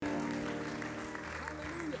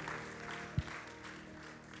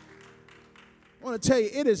want to tell you,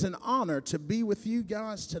 it is an honor to be with you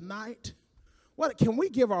guys tonight. What can we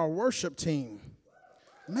give our worship team?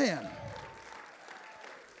 Man.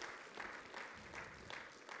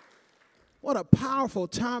 What a powerful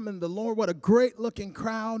time in the Lord. What a great looking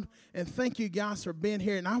crowd. And thank you guys for being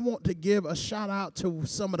here. And I want to give a shout out to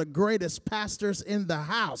some of the greatest pastors in the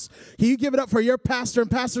house. Can you give it up for your pastor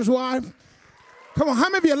and pastor's wife? Come on, how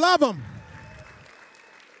many of you love them?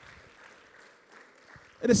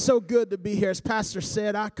 It is so good to be here. As Pastor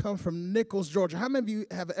said, I come from Nichols, Georgia. How many of you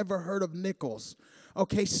have ever heard of Nichols?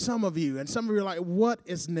 Okay, some of you. And some of you are like, what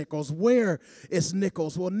is Nichols? Where is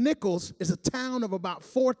Nichols? Well, Nichols is a town of about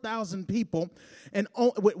 4,000 people and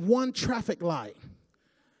with one traffic light.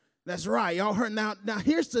 That's right. Y'all heard. Now,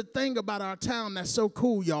 here's the thing about our town that's so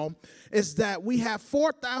cool, y'all, is that we have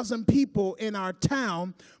 4,000 people in our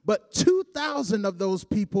town, but 2,000 of those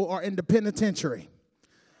people are in the penitentiary.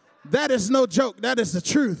 That is no joke. That is the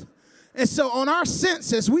truth. And so on our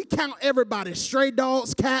census, we count everybody, stray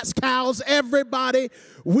dogs, cats, cows, everybody.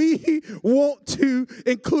 We want to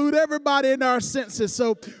include everybody in our census.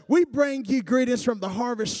 So we bring you greetings from the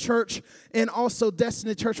Harvest Church and also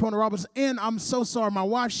Destiny Church, Warner Robins. And I'm so sorry, my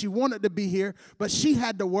wife, she wanted to be here, but she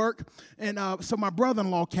had to work. And so my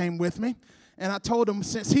brother-in-law came with me. And I told him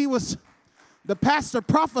since the pastor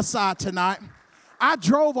prophesied tonight, I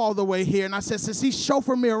drove all the way here, and I said, since he's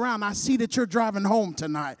chauffeuring me around, I see that you're driving home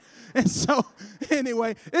tonight. And so,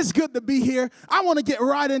 anyway, it's good to be here. I want to get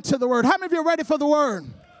right into the Word. How many of you are ready for the Word?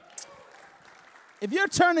 If you're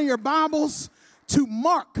turning your Bibles to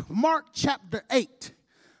Mark chapter 8.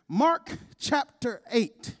 Mark chapter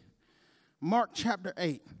 8. Mark chapter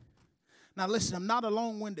 8. Now, listen, I'm not a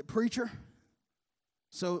long-winded preacher,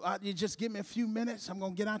 so you just give me a few minutes. I'm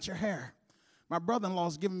going to get out your hair. My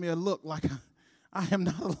brother-in-law's giving me a look like I am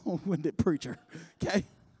not a long-winded preacher, okay?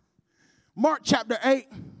 Mark chapter 8,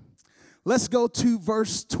 let's go to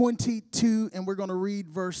verse 22, and we're going to read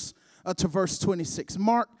to verse 26.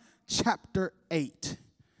 Mark chapter 8.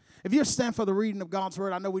 If you're standing for the reading of God's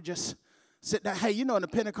word, I know we just sit down. Hey, you know in the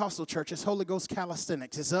Pentecostal church, it's Holy Ghost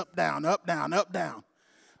calisthenics. It's up, down, up, down, up, down.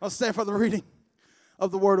 I'll stand for the reading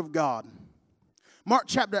of the word of God. Mark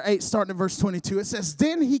chapter 8, starting at verse 22, it says,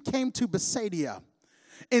 Then he came to Bethsaida,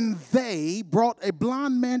 and they brought a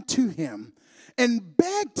blind man to him and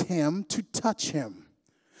begged him to touch him.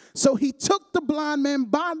 So he took the blind man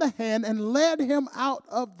by the hand and led him out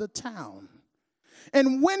of the town.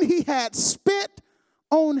 And when he had spit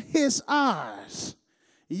on his eyes,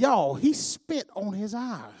 y'all, he spit on his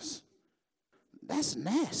eyes. That's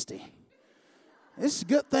nasty. It's a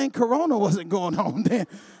good thing Corona wasn't going on then.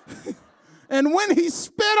 And when he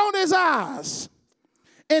spit on his eyes,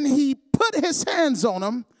 and he put his hands on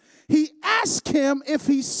him, he asked him if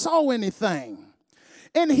he saw anything.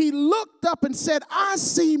 And he looked up and said, I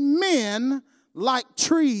see men like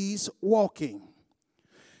trees walking.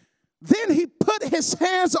 Then he put his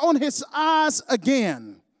hands on his eyes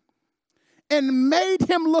again and made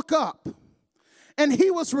him look up. And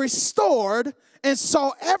he was restored and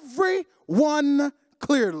saw everyone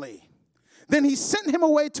clearly. Then he sent him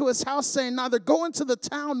away to his house, saying, neither go into the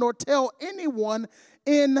town nor tell anyone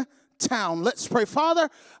in town. Let's pray. Father,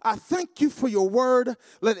 I thank you for your word.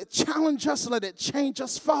 Let it challenge us. Let it change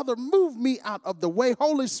us. Father, move me out of the way.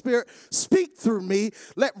 Holy Spirit, speak through me.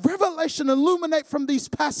 Let revelation illuminate from these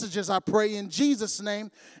passages, I pray in Jesus' name.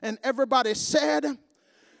 And everybody said,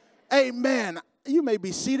 amen. You may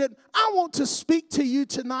be seated. I want to speak to you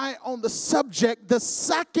tonight on the subject, the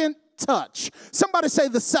second touch. Somebody say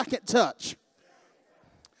the second touch.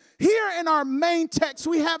 Here in our main text,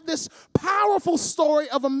 we have this powerful story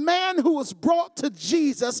of a man who was brought to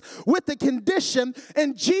Jesus with a condition,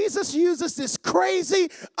 and Jesus uses this crazy,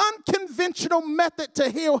 unconventional method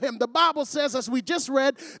to heal him. The Bible says, as we just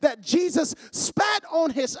read, that Jesus spat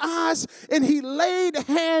on his eyes and he laid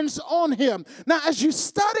hands on him. Now, as you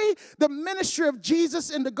study the ministry of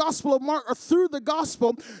Jesus in the Gospel of Mark or through the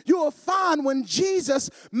Gospel, you will find when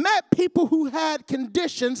Jesus met people who had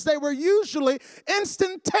conditions, they were usually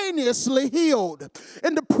instantaneously healed.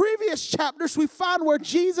 In the previous chapters, we find where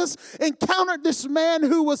Jesus encountered this man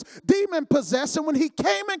who was demon possessed, and when he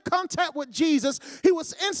came in contact with Jesus, he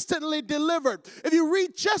was instantly delivered. If you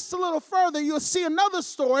read just a little further, you'll see another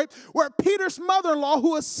story where Peter's mother-in-law,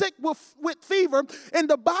 who was sick with fever, and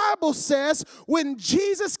the Bible says when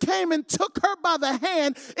Jesus came and took her by the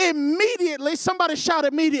hand, immediately, somebody shout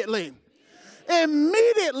immediately.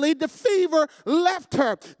 Immediately the fever left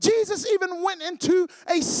her. Jesus even went into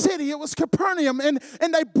a city. It was Capernaum. And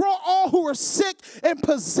they brought all who were sick and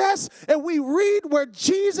possessed. And we read where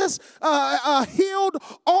Jesus healed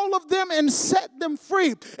all all of them and set them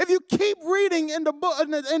free. If you keep reading in the book,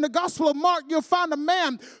 in the Gospel of Mark, you'll find a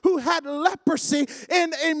man who had leprosy,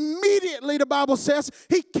 and immediately the Bible says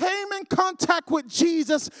he came in contact with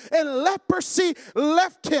Jesus and leprosy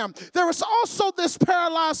left him. There was also this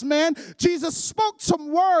paralyzed man. Jesus spoke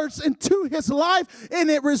some words into his life, and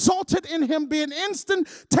it resulted in him being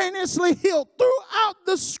instantaneously healed. Throughout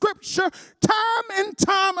the scripture, time and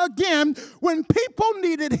time again, when people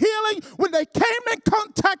needed healing, when they came in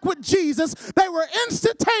contact with Jesus, they were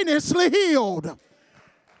instantaneously healed.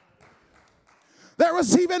 There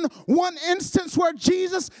was even one instance where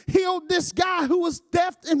Jesus healed this guy who was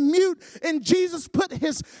deaf and mute, and Jesus put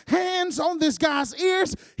his hands on this guy's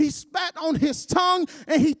ears. He spat on his tongue,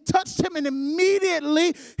 and he touched him, and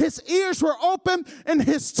immediately his ears were open, and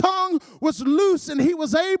his tongue was loose, and he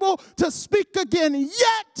was able to speak again.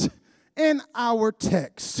 Yet, in our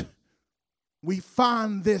text, we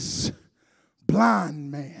find this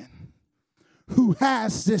blind man who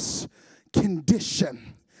has this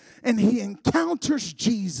condition. And he encounters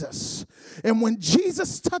Jesus. And when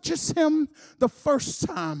Jesus touches him the first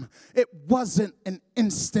time, it wasn't an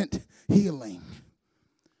instant healing.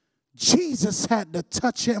 Jesus had to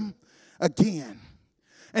touch him again.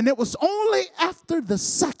 And it was only after the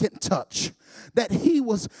second touch that he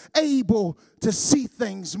was able to see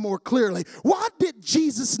things more clearly. Why did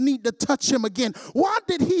Jesus need to touch him again? Why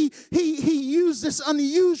did he use this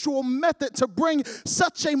unusual method to bring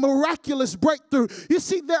such a miraculous breakthrough? You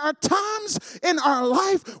see, there are times in our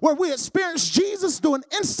life where we experience Jesus doing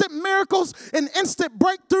instant miracles and instant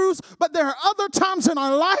breakthroughs, but there are other times in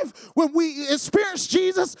our life when we experience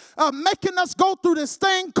Jesus making us go through this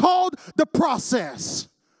thing called the process.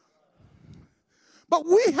 But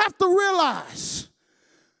we have to realize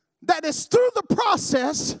that it's through the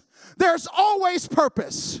process, there's always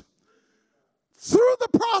purpose. Through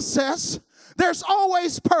the process, there's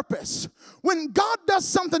always purpose. When God does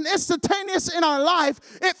something instantaneous in our life,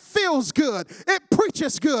 it feels good. It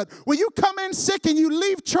preaches good. When you come in sick and you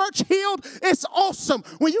leave church healed, it's awesome.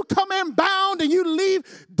 When you come in bound and you leave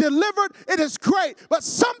delivered, it is great. But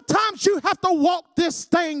sometimes you have to walk this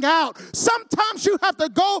thing out. Sometimes you have to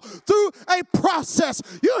go through a process.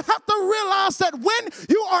 You have to realize that when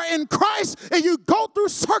you are in Christ and you go through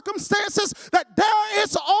circumstances, that there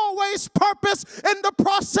is always purpose in the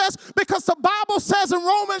process, because the Bible says in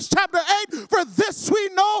Romans chapter 8, for this we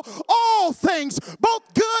know all things,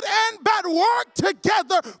 both good and bad, work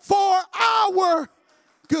together for our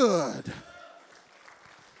good.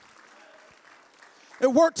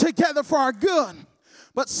 It worked together for our good.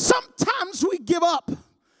 But sometimes we give up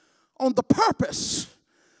on the purpose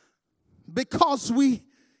because we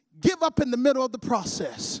give up in the middle of the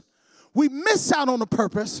process. We miss out on the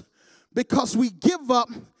purpose because we give up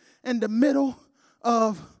in the middle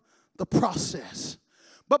of the process.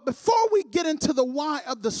 But before we get into the why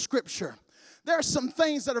of the scripture, there are some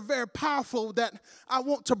things that are very powerful that I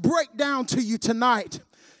want to break down to you tonight.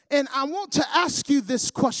 And I want to ask you this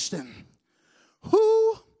question.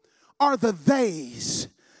 Who are the theys,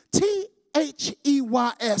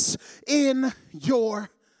 T-H-E-Y-S, in your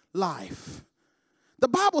life? The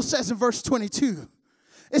Bible says in verse 22,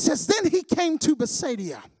 it says, then he came to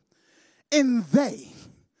Bethsaida, and they,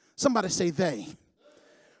 somebody say they,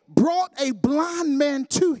 brought a blind man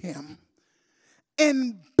to him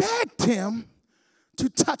and begged him to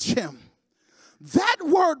touch him. That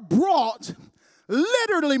word brought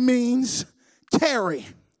literally means carry.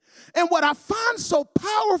 And what I find so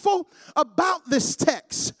powerful about this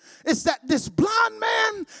text is that this blind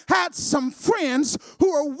man had some friends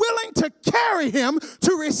who were willing to carry him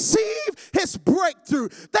to receive his breakthrough.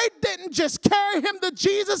 They didn't just carry him to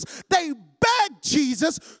Jesus, they begged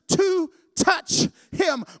Jesus to touch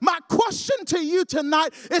him. My question to you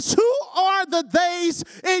tonight is, who are the theys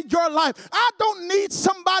in your life? I don't need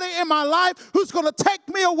somebody in my life who's going to take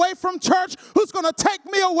me away from church, who's going to take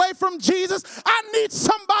me away from Jesus. I need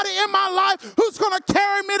somebody in my life who's going to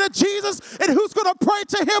carry me to Jesus and who's going to pray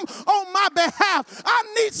to him on my behalf.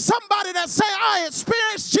 I need somebody that say, I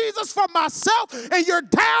experienced Jesus for myself, and you're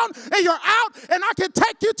down and you're out, and I can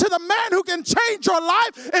take you to the man who can change your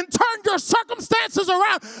life and turn your circumstances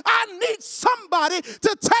around. I need somebody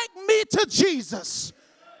to take me to Jesus.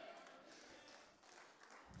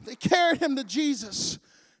 They carried him to Jesus.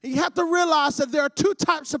 You have to realize that there are two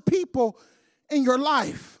types of people in your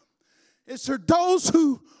life. It's those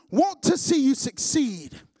who want to see you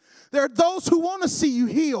succeed. There are those who want to see you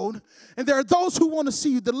healed, and there are those who want to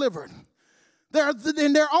see you delivered. There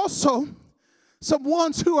are also some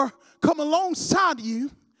ones who are come alongside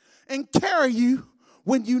you and carry you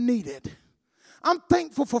when you need it. I'm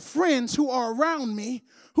thankful for friends who are around me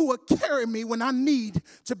who will carry me when I need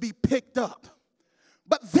to be picked up.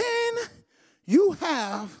 But then you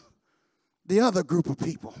have the other group of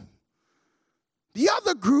people. The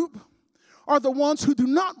other group are the ones who do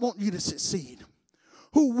not want you to succeed,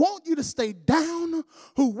 who want you to stay down,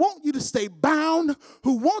 who want you to stay bound,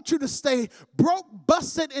 who want you to stay broke,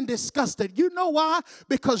 busted, and disgusted. You know why?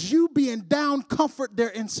 Because you being down comfort their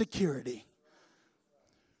insecurity.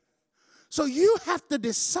 So you have to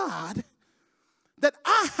decide that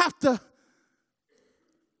I have to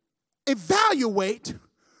evaluate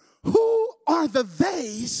who are the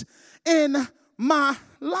theys in my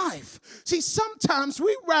life. See, sometimes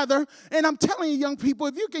we rather, and I'm telling you young people,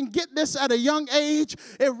 if you can get this at a young age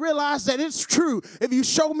and realize that it's true, if you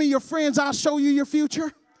show me your friends, I'll show you your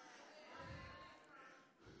future.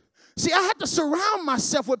 See, I have to surround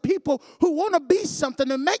myself with people who want to be something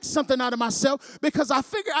and make something out of myself because I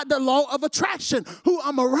figure out the law of attraction. Who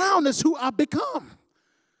I'm around is who I become.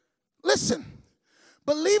 Listen,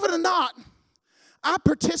 believe it or not, I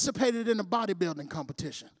participated in a bodybuilding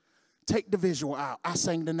competition. Take the visual out. I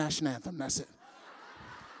sang the national anthem. That's it.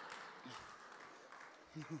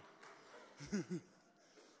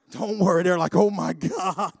 Don't worry. They're like, oh, my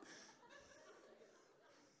God.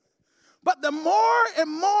 But the more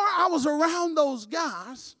and more I was around those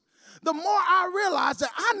guys, the more I realized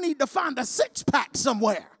that I need to find a six-pack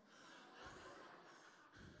somewhere.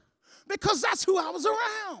 Because that's who I was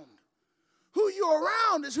around. Who you're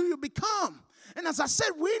around is who you become. And as I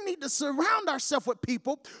said, we need to surround ourselves with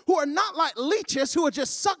people who are not like leeches who will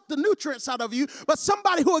just suck the nutrients out of you, but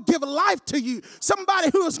somebody who will give life to you,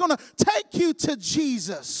 somebody who is going to take you to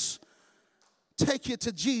Jesus. Take you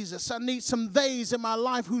to Jesus. I need some theys in my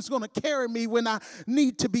life who's going to carry me when I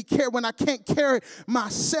need to be carried, when I can't carry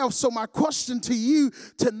myself. So my question to you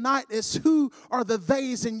tonight is, who are the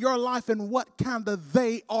theys in your life and what kind of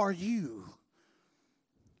they are you?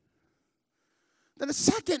 Then the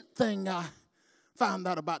second thing I found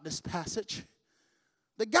out about this passage,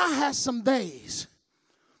 the guy has some theys.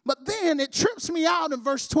 But then it trips me out in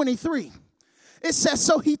verse 23. It says,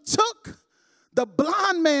 so he took the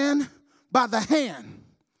blind man by the hand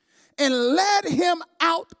and led him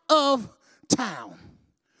out of town.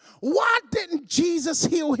 Why didn't Jesus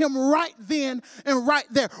heal him right then and right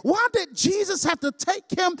there? Why did Jesus have to take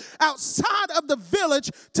him outside of the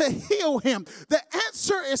village to heal him? The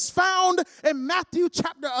answer is found in Matthew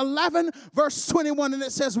chapter 11, verse 21. And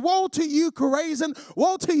it says, woe to you, Chorazin,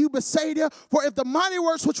 woe to you, Bethsaida, for if the mighty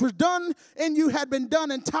works which were done in you had been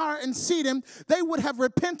done in Tyre and Sidon, they would have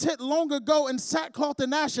repented long ago in sackcloth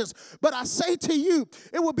and ashes. But I say to you,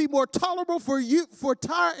 it would be more tolerable for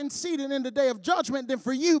Tyre and Sidon in the day of judgment than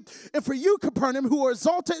for you. And for you, Capernaum, who are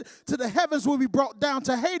exalted to the heavens, will be brought down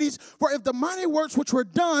to Hades. For if the mighty works which were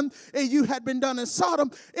done and you had been done in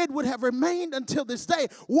Sodom, it would have remained until this day.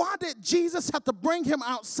 Why did Jesus have to bring him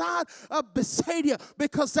outside of Bethsaida?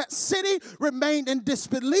 Because that city remained in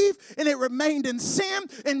disbelief and it remained in sin.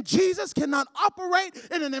 And Jesus cannot operate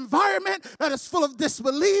in an environment that is full of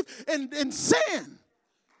disbelief and sin.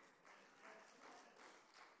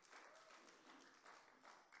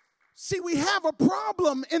 See, we have a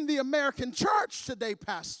problem in the American church today,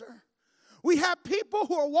 Pastor. We have people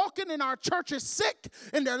who are walking in our churches sick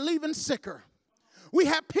and they're leaving sicker. We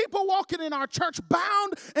have people walking in our church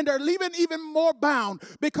bound and they're leaving even more bound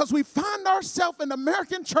because we find ourselves in the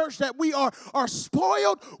American church that we are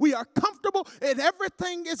spoiled, we are comfortable, and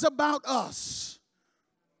everything is about us.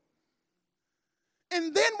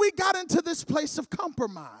 And then we got into this place of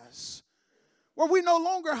compromise, where we no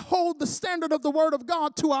longer hold the standard of the Word of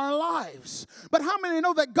God to our lives. But how many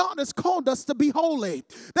know that God has called us to be holy?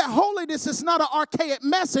 That holiness is not an archaic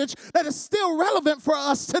message, that is still relevant for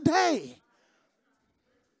us today.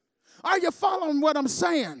 Are you following what I'm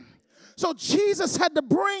saying? So Jesus had to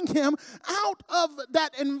bring him out of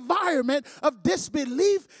that environment of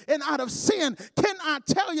disbelief and out of sin. Can I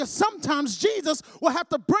tell you, sometimes Jesus will have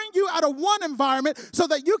to bring you out of one environment so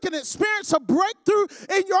that you can experience a breakthrough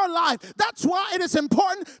in your life. That's why it is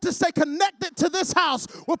important to stay connected to this house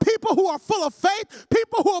with people who are full of faith,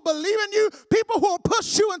 people who will believe in you, people who will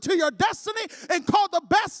push you into your destiny and call the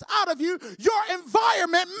best out of you. Your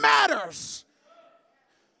environment matters.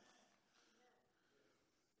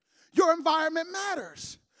 Your environment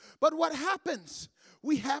matters. But what happens?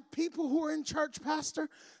 We have people who are in church, Pastor.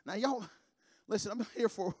 Now, y'all, listen, I'm here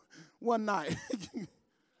for one night.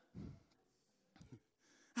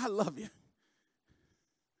 I love you.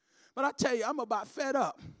 But I tell you, I'm about fed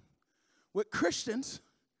up with Christians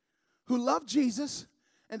who love Jesus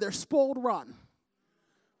and they're spoiled rotten.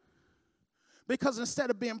 Because instead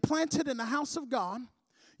of being planted in the house of God,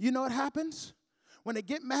 you know what happens? When they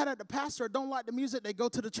get mad at the pastor or don't like the music, they go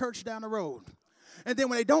to the church down the road. And then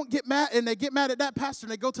when they don't get mad, and they get mad at that pastor,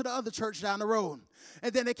 they go to the other church down the road.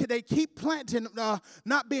 And then they keep planting,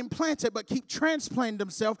 not being planted, but keep transplanting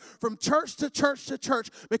themselves from church to church to church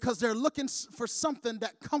because they're looking for something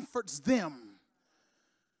that comforts them.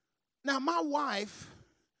 Now, my wife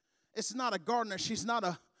is not a gardener. She's not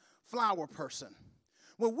a flower person.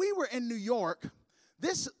 When we were in New York,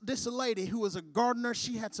 this lady who was a gardener,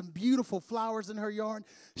 she had some beautiful flowers in her yard.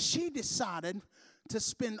 She decided to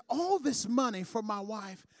spend all this money for my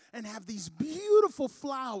wife and have these beautiful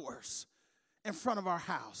flowers in front of our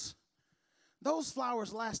house. Those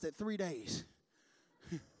flowers lasted 3 days.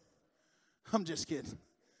 I'm just kidding.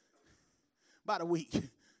 About a week.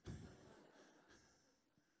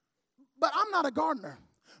 But I'm not a gardener.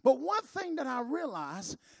 But one thing that I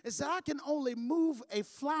realize is that I can only move a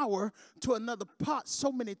flower to another pot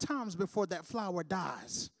so many times before that flower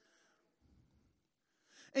dies.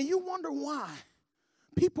 And you wonder why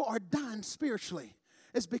people are dying spiritually.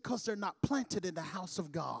 It's because they're not planted in the house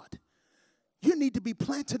of God. You need to be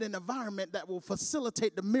planted in an environment that will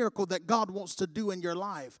facilitate the miracle that God wants to do in your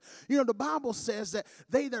life. You know, the Bible says that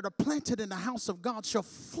they that are planted in the house of God shall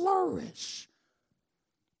flourish.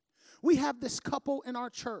 We have this couple in our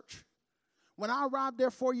church. When I arrived there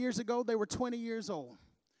 4 years ago, they were 20 years old.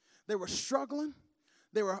 They were struggling.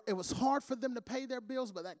 It was hard for them to pay their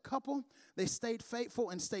bills, but that couple, they stayed faithful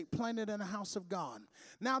and stayed planted in the house of God.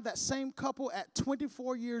 Now that same couple at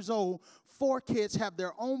 24 years old, 4 kids have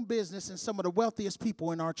their own business and some of the wealthiest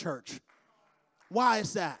people in our church. Why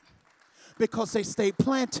is that? Because they stayed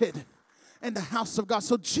planted in the house of God.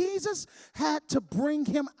 So Jesus had to bring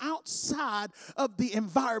him outside of the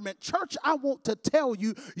environment. Church, I want to tell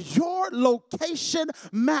you, your location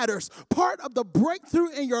matters. Part of the breakthrough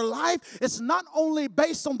in your life is not only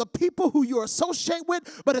based on the people who you associate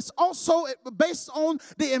with, but it's also based on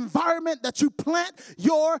the environment that you plant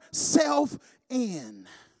yourself in.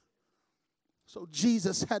 So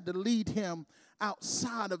Jesus had to lead him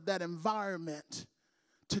outside of that environment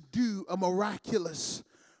to do a miraculous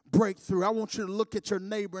breakthrough. I want you to look at your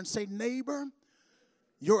neighbor and say, neighbor,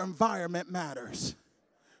 your environment matters.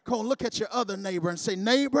 Come on, look at your other neighbor and say,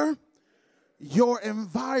 neighbor, your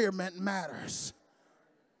environment matters.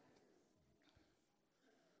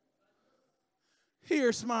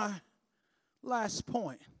 Here's my last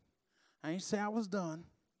point. I ain't say I was done,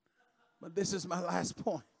 but this is my last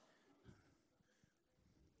point.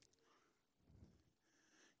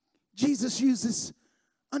 Jesus uses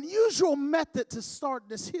unusual method to start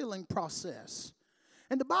this healing process.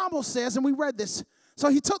 And the Bible says, and we read this, so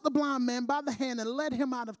he took the blind man by the hand and led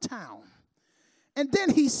him out of town. And then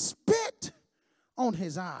he spit on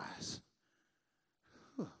his eyes.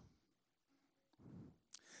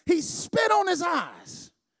 He spit on his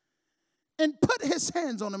eyes and put his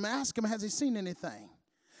hands on him and asked him, has he seen anything?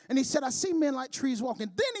 And he said, I see men like trees walking.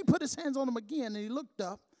 Then he put his hands on him again and he looked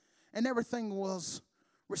up and everything was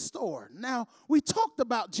restored. Now, we talked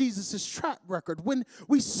about Jesus' track record. When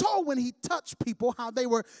he touched people, how they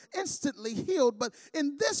were instantly healed. But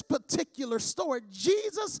in this particular story,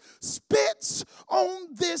 Jesus spits on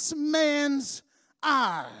this man's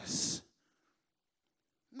eyes.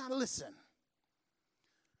 Now listen,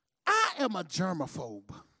 I am a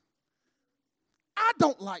germaphobe. I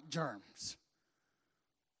don't like germs.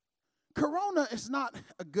 Corona is not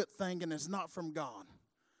a good thing and it's not from God.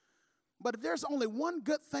 But if there's only one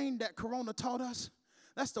good thing that Corona taught us,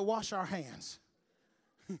 that's to wash our hands.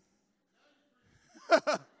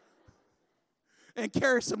 And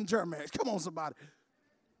carry some Germ-X. Come on, somebody.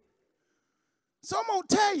 So I'm going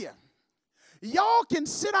to tell you, y'all can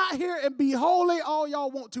sit out here and be holy all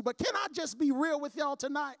y'all want to, but can I just be real with y'all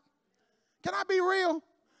tonight? Can I be real?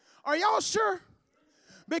 Are y'all sure?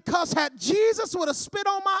 Because had Jesus would have spit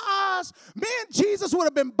on my eyes, me and Jesus would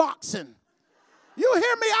have been boxing. You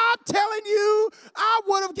hear me? I'm telling you,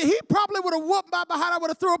 he probably would have whooped my behind. I would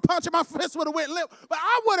have threw a punch and my fist would have went limp. But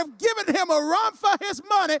I would have given him a run for his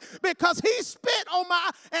money because he spit on my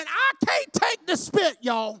eye. And I can't take the spit,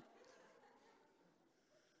 y'all.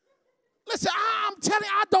 Listen, I'm telling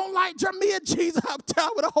you, I don't like me and Jesus. I'm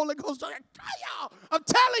telling you, the Holy Ghost. Y'all, I'm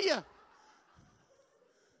telling you.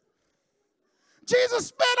 Jesus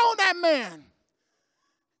spit on that man.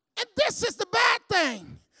 And this is the bad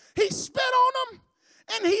thing. He spit on him,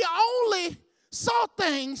 and he only saw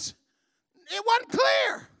things. It wasn't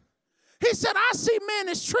clear. He said, I see men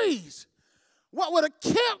as trees. What would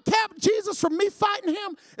have kept Jesus from me fighting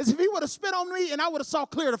him is if he would have spit on me and I would have saw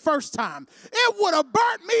clear the first time. It would have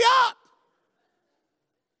burnt me up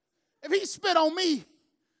if he spit on me.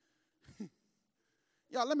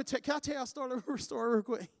 Y'all, can I tell you a story real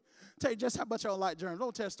quick? tell you just how much I don't like germs.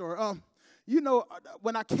 Don't tell a story. You know,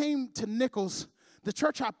 when I came to Nichols, the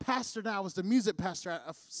church I pastored, I was the music pastor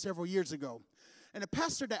several years ago. And the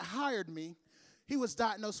pastor that hired me, he was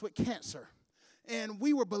diagnosed with cancer. And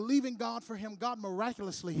we were believing God for him. God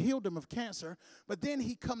miraculously healed him of cancer. But then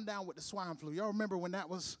he come down with the swine flu. Y'all remember when that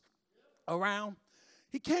was around?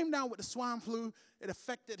 He came down with the swine flu. It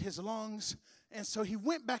affected his lungs. And so he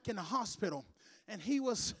went back in the hospital. And he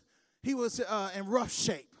was in rough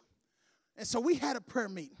shape. And so we had a prayer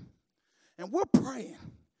meeting. And we're praying.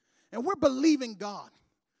 And we're believing God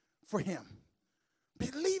for him.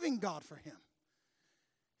 Believing God for him.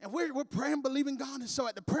 And we're praying, believing God. And so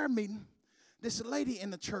at the prayer meeting, this lady in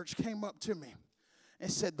the church came up to me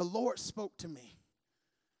and said, the Lord spoke to me.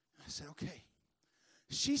 I said, okay.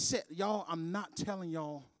 She said, y'all, I'm not telling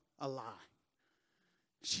y'all a lie.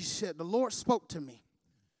 She said, the Lord spoke to me.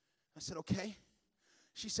 I said, okay.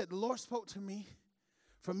 She said, the Lord spoke to me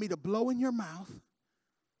for me to blow in your mouth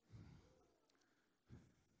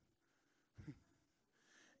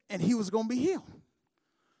and he was going to be healed.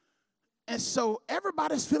 And so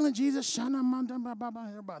everybody's feeling Jesus.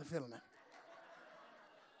 Everybody feeling it.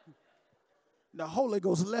 The Holy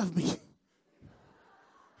Ghost left me.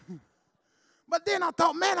 But then I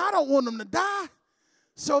thought, man, I don't want him to die.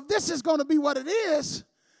 So if this is going to be what it is,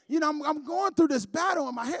 you know, I'm going through this battle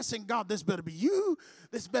in my head saying, God, this better be you.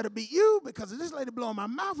 This better be you, because if this lady blowing my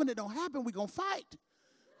mouth and it don't happen, we're going to fight.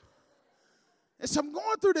 And so I'm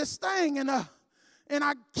going through this thing, and I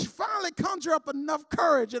finally conjure up enough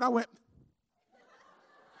courage, and I went.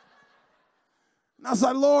 And I was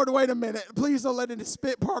like, Lord, wait a minute. Please don't let any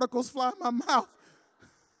spit particles fly in my mouth.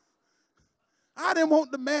 I didn't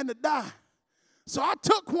want the man to die. So I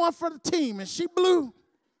took one for the team, and she blew.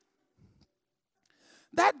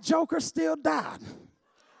 That joker still died.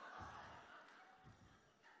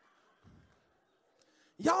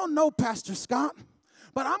 Y'all know Pastor Scott.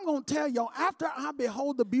 But I'm going to tell y'all, after I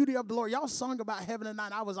behold the beauty of the Lord, y'all sung about heaven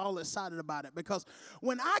tonight. I was all excited about it, because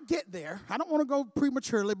when I get there, I don't want to go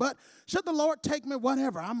prematurely, but should the Lord take me,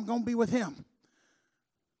 whatever, I'm going to be with him.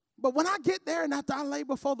 But when I get there and after I lay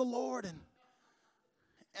before the Lord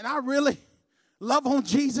and I really love on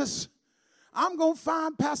Jesus, I'm going to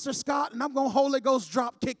find Pastor Scott and I'm going to Holy Ghost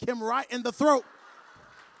drop kick him right in the throat.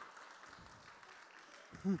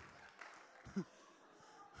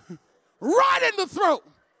 Right in the throat.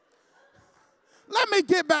 Let me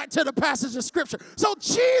get back to the passage of Scripture. So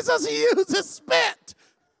Jesus uses spit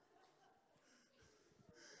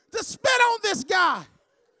to spit on this guy.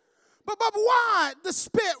 But why the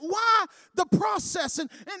spit? Why the process? And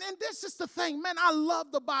this is the thing, man, I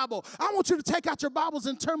love the Bible. I want you to take out your Bibles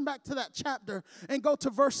and turn back to that chapter and go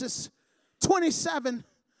to verses 27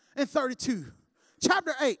 and 32.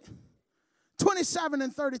 Chapter 8, 27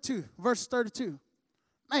 and 32, verse 32.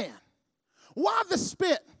 Man. Why the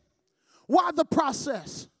spit? Why the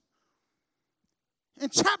process? In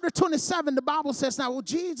chapter 27, the Bible says, now,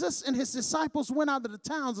 Jesus and his disciples went out of the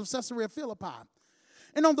towns of Caesarea Philippi.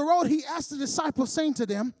 And on the road, he asked the disciples, saying to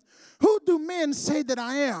them, who do men say that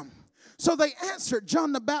I am? So they answered,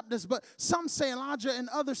 John the Baptist, but some say Elijah and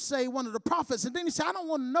others say one of the prophets. And then he said, I don't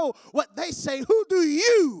want to know what they say. Who do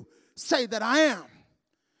you say that I am?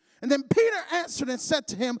 And then Peter answered and said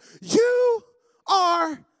to him, you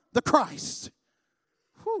are the Christ.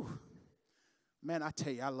 Whew. Man, I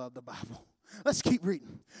tell you, I love the Bible. Let's keep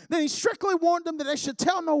reading. Then he strictly warned them that they should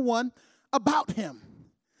tell no one about him.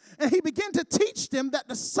 And he began to teach them that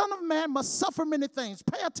the Son of Man must suffer many things.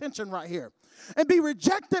 Pay attention right here. And be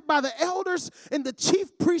rejected by the elders and the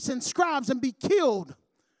chief priests and scribes and be killed.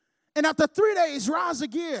 And after 3 days rise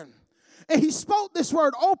again. And he spoke this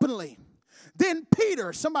word openly. Then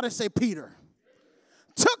Peter, somebody say Peter,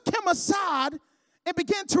 took him aside and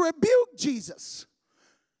began to rebuke Jesus.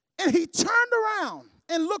 And he turned around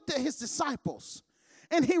and looked at his disciples.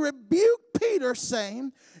 And he rebuked Peter,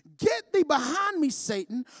 saying, get thee behind me,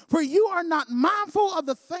 Satan, for you are not mindful of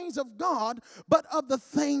the things of God, but of the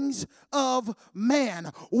things of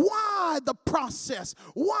man. Why the process?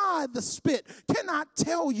 Why the spit? Can I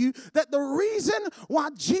tell you that the reason why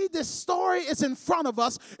this story is in front of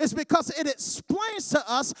us is because it explains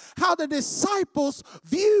to us how the disciples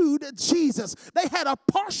viewed Jesus. They had a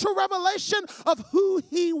partial revelation of who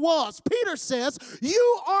he was. Peter says,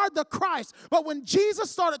 you are the Christ. But when Jesus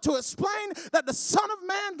started to explain that the Son of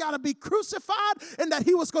Man got got to be crucified and that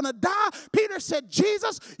he was going to die, Peter said,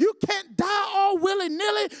 Jesus, you can't die all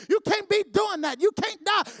willy-nilly. You can't be doing that. You can't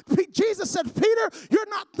die. Jesus said, Peter, you're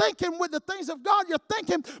not thinking with the things of God. You're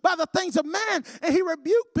thinking by the things of man. And he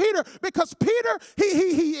rebuked Peter because Peter,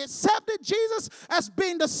 he accepted Jesus as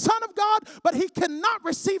being the Son of God, but he cannot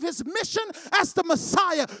receive his mission as the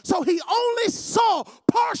Messiah. So he only saw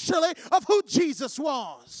partially of who Jesus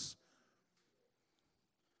was.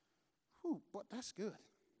 Ooh, but that's good.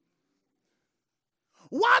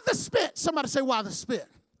 Why the spit? Somebody say, why the spit?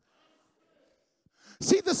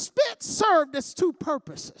 See, the spit served as two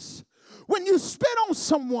purposes. When you spit on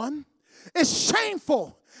someone, it's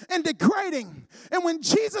shameful and degrading. And when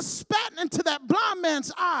Jesus spat into that blind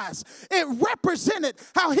man's eyes, it represented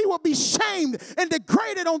how he will be shamed and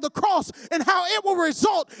degraded on the cross, and how it will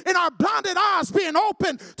result in our blinded eyes being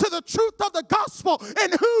open to the truth of the gospel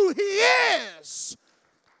and who he is.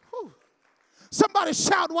 Whew. Somebody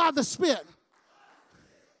shout, why the spit?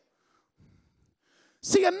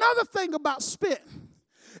 See, another thing about spit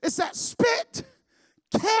is that spit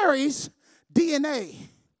carries DNA.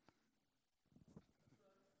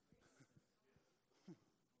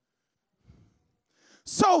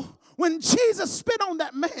 So when Jesus spit on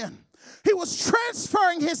that man, he was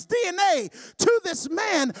transferring his DNA to this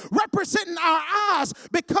man, representing our eyes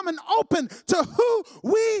becoming open to who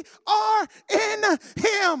we are in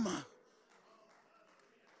him.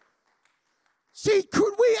 See,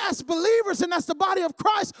 we as believers and as the body of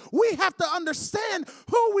Christ, we have to understand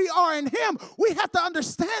who we are in him. We have to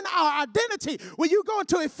understand our identity. When you go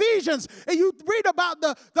into Ephesians and you read about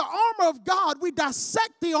the armor of God, we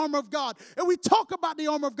dissect the armor of God and we talk about the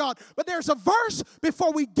armor of God. But there's a verse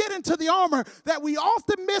before we get into the armor that we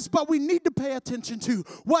often miss, but we need to pay attention to.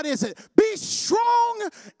 What is it? Be strong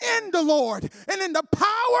in the Lord and in the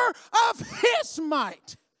power of his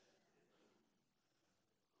might.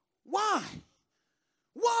 Why?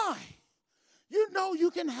 Why? You know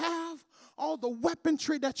you can have all the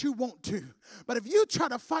weaponry that you want to, but if you try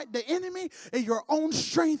to fight the enemy in your own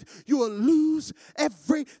strength, you will lose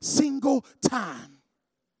every single time.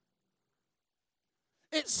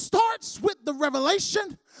 It starts with the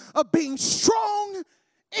revelation of being strong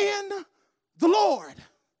in the Lord.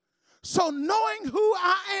 So knowing who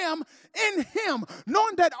I am in him,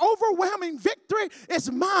 knowing that overwhelming victory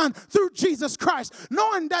is mine through Jesus Christ,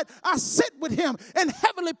 knowing that I sit with him in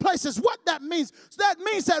heavenly places. What that means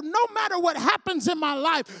that no matter what happens in my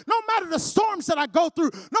life, no matter the storms that I go through,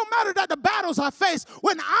 no matter that the battles I face,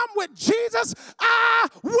 when I'm with Jesus, I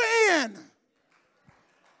win.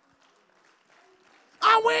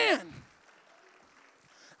 I win.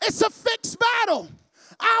 It's a fixed battle.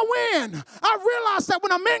 I win. I realize that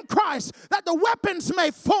when I'm in Christ, that the weapons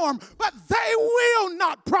may form, but they will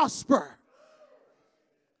not prosper.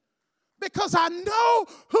 Because I know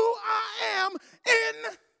who I am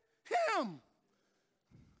in him.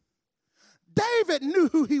 David knew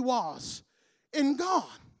who he was in God.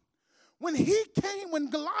 When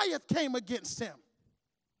Goliath came against him,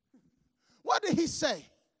 what did he say?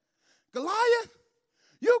 Goliath,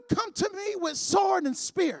 you come to me with sword and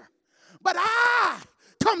spear, but I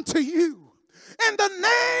come to you in the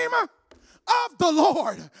name of the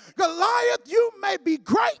Lord. Goliath, you may be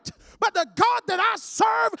great, but the God that I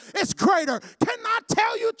serve is greater. Can I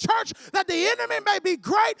tell you, church, that the enemy may be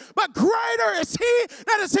great, but greater is he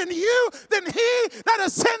that is in you than he that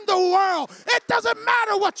is in the world. It doesn't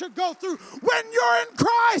matter what you go through. When you're in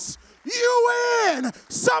Christ, you win.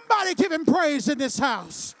 Somebody give him praise in this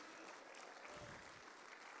house.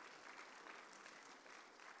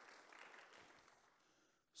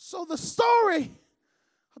 So the story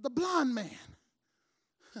of the blind man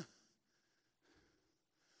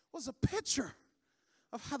was a picture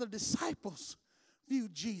of how the disciples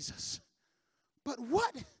viewed Jesus. But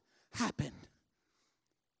what happened?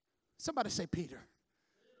 Somebody say Peter.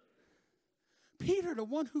 Peter, the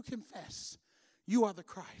one who confessed, you are the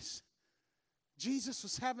Christ. Jesus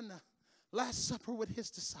was having the Last Supper with his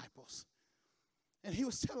disciples. And he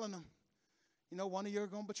was telling them, you know, one of you are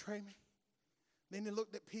going to betray me. Then he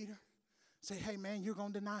looked at Peter, said, hey, man, you're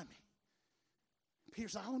going to deny me. Peter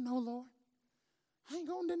said, oh, no, Lord. I ain't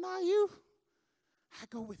going to deny you. I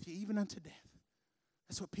go with you even unto death.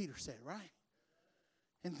 That's what Peter said, right?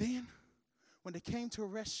 And then when they came to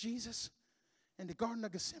arrest Jesus in the Garden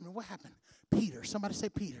of Gethsemane, what happened? Peter, somebody say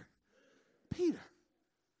Peter. Peter,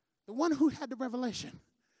 the one who had the revelation,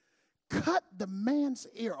 cut the man's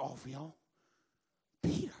ear off, y'all.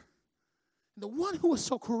 Peter, the one who was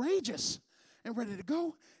so courageous and ready to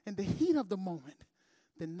go in the heat of the moment,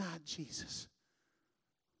 denied Jesus.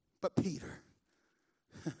 But Peter,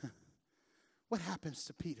 what happens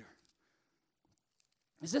to Peter?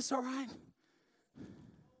 Is this all right?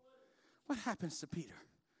 What happens to Peter?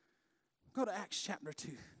 Go to Acts chapter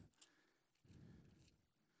 2.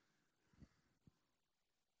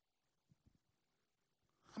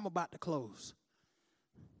 I'm about to close.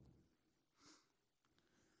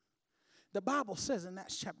 The Bible says in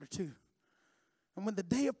Acts chapter 2, and when the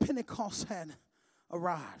day of Pentecost had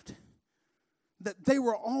arrived, that they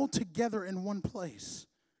were all together in one place.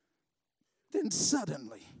 Then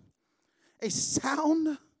suddenly, a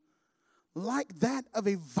sound like that of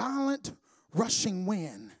a violent rushing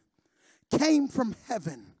wind came from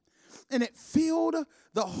heaven, and it filled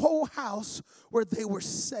the whole house where they were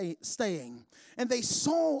staying. And they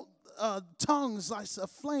saw tongues like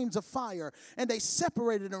flames of fire, and they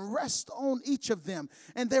separated and rested on each of them.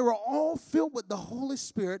 And they were all filled with the Holy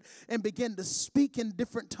Spirit and began to speak in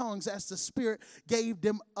different tongues as the Spirit gave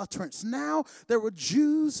them utterance. Now there were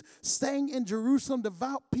Jews staying in Jerusalem,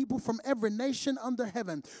 devout people from every nation under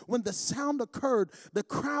heaven. When the sound occurred, the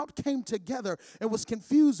crowd came together and was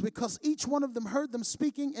confused because each one of them heard them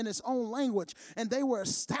speaking in his own language. And they were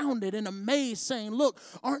astounded and amazed, saying, "Look,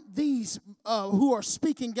 aren't these who are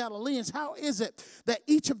speaking Galileans? How is it that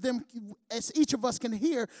each of us can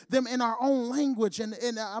hear them in our own language?" And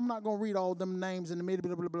I'm not going to read all them names in the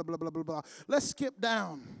middle, blah, blah, blah, blah, blah, blah. Let's skip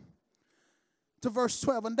down to verse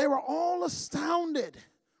 12. And they were all astounded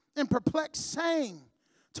and perplexed, saying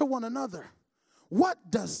to one another, "What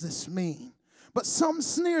does this mean?" But some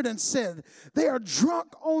sneered and said, "They are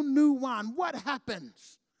drunk on new wine." What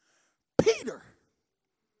happens? Peter.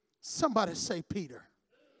 Somebody say Peter.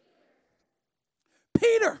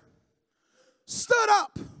 Peter stood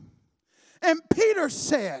up, and Peter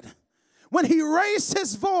said, when he raised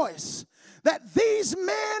his voice, that these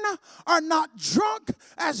men are not drunk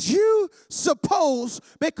as you suppose,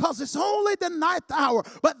 because it's only the ninth hour.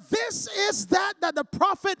 But this is that the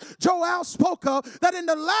prophet Joel spoke of, that in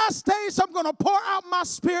the last days I'm going to pour out my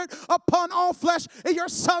Spirit upon all flesh, and your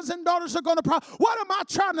sons and daughters are going to prophesy. What am I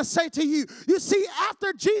trying to say to you? You see,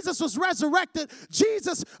 after Jesus was resurrected,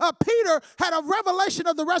 Peter had a revelation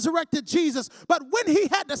of the resurrected Jesus. But when he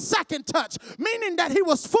had the second touch, meaning that he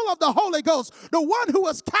was full of the Holy Ghost, the one who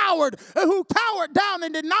was coward, who cowered down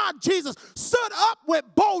and denied Jesus, stood up with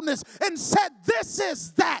boldness and said, "This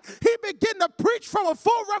is that." He began to preach from a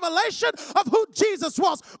full revelation of who Jesus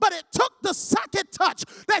was. But it took the second touch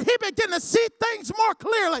that he began to see things more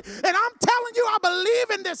clearly. And I'm telling you, I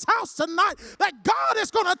believe in this house tonight that God is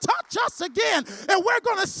going to touch us again, and we're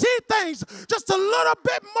going to see things just a little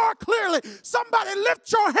bit more clearly. Somebody lift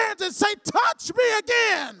your hands and say, "Touch me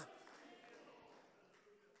again.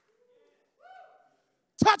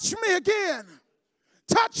 Touch me again.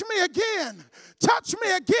 Touch me again. Touch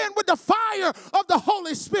me again with the fire of the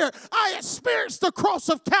Holy Spirit." I experienced the cross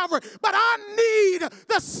of Calvary, but I need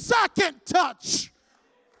the second touch.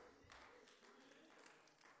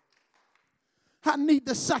 I need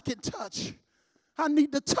the second touch. I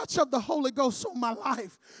need the touch of the Holy Ghost on my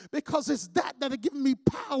life, because it's that will give me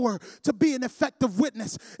power to be an effective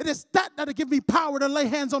witness. It is that will give me power to lay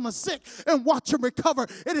hands on the sick and watch them recover.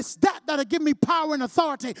 It is that will give me power and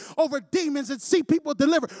authority over demons and see people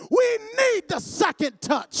delivered. We need the second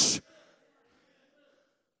touch.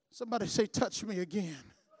 Somebody say, "Touch me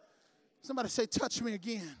again." Somebody say, "Touch me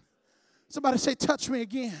again." Somebody say, "Touch me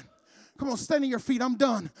again." Come on, stand on your feet. I'm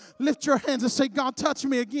done. Lift your hands and say, "God, touch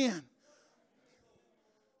me again.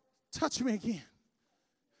 Touch me again.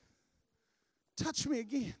 Touch me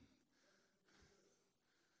again.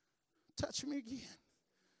 Touch me again."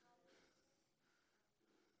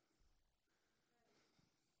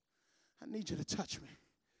 I need you to touch me.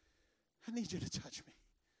 I need you to touch me.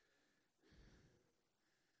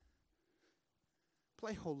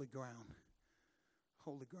 Play Holy Ground.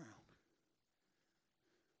 Holy Ground.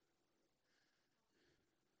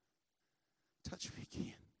 Touch me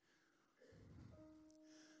again.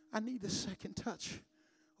 I need the second touch.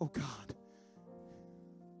 Oh God.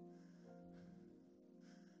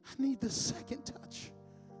 I need the second touch.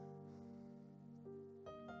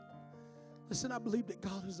 Listen, I believe that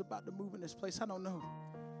God is about to move in this place. I don't know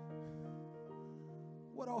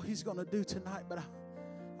what all he's going to do tonight, but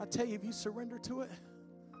I tell you, if you surrender to it,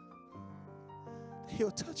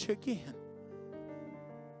 he'll touch you again.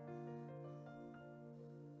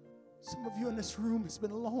 Some of you in this room has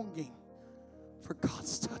been longing for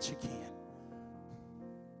God's touch again.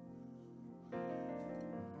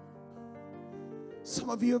 Some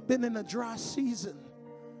of you have been in a dry season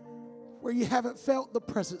where you haven't felt the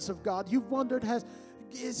presence of God. You've wondered,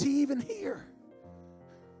 is he even here?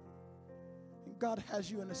 And God has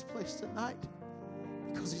you in this place tonight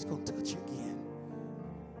because he's going to touch you again.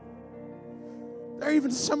 There are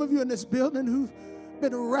even some of you in this building who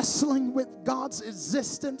been wrestling with God's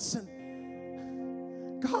existence and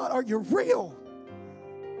God, are you real?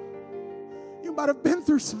 You might have been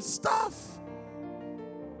through some stuff.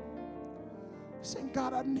 Saying,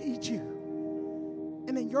 God, I need you.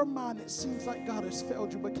 And in your mind, it seems like God has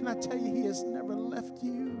failed you. But can I tell you, He has never left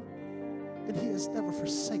you and He has never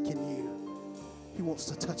forsaken you. He wants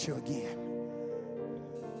to touch you again.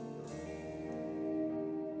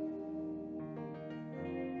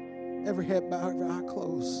 Every head bowed, every eye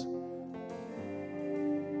closed.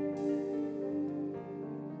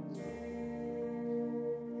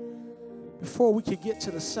 Before we could get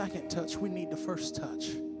to the second touch, we need the first touch.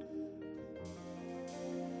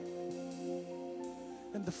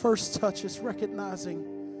 And the first touch is recognizing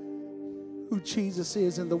who Jesus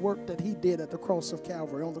is and the work that He did at the cross of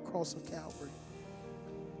Calvary, on the cross of Calvary.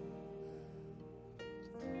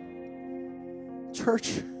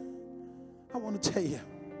 Church, I want to tell you,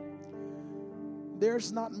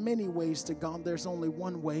 there's not many ways to God. There's only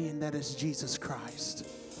one way, and that is Jesus Christ.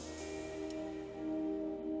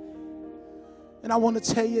 And I want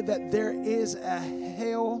to tell you that there is a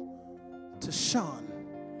hell to shun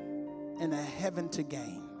and a heaven to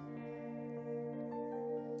gain.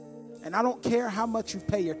 And I don't care how much you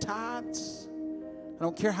pay your tithes. I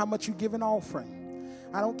don't care how much you give an offering.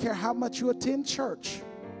 I don't care how much you attend church.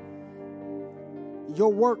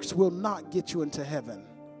 Your works will not get you into heaven.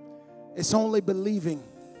 It's only believing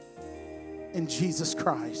in Jesus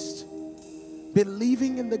Christ.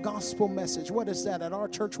 Believing in the gospel message. What is that? At our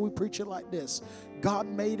church, we preach it like this. God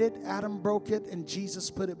made it, Adam broke it, and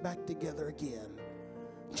Jesus put it back together again.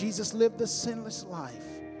 Jesus lived a sinless life.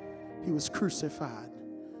 He was crucified,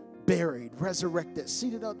 buried, resurrected,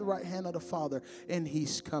 seated at the right hand of the Father, and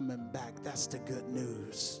He's coming back. That's the good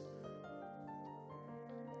news.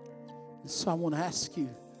 And so I want to ask you,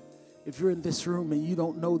 if you're in this room and you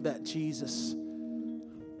don't know that Jesus,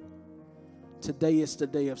 today is the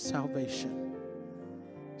day of salvation.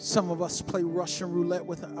 Some of us play Russian roulette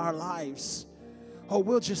with our lives. Oh,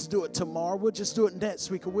 we'll just do it tomorrow. We'll just do it next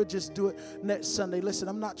week, or we'll just do it next Sunday. Listen,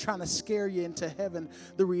 I'm not trying to scare you into heaven.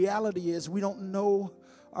 The reality is we don't know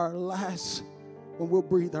our last, when we'll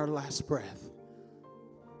breathe our last breath.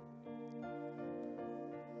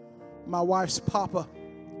 My wife's papa,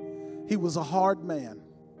 he was a hard man.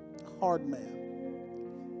 Hard man.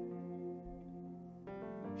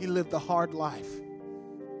 He lived a hard life.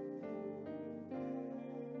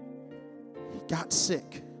 He got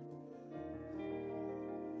sick.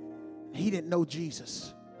 He didn't know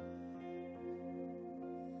Jesus.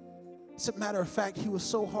 As a matter of fact, he was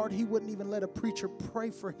so hard he wouldn't even let a preacher pray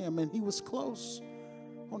for him, and he was close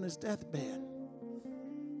on his deathbed.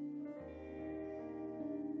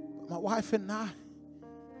 My wife and I,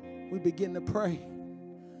 we begin to pray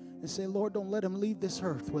and say, Lord, don't let him leave this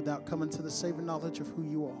earth without coming to the saving knowledge of who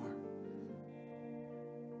you are.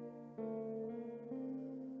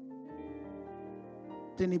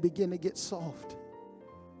 Then he began to get soft.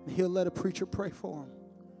 And he'll let a preacher pray for him.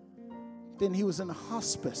 Then he was in a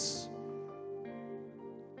hospice.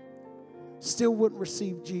 Still wouldn't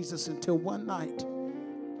receive Jesus until one night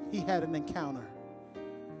he had an encounter.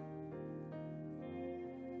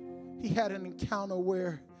 He had an encounter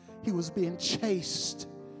where he was being chased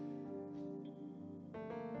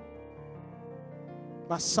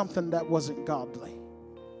by something that wasn't godly.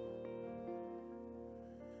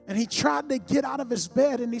 And he tried to get out of his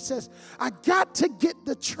bed, and he says, I got to get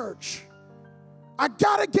to church. I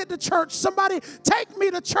got to get to church. Somebody take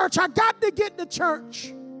me to church. I got to get to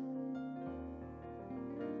church.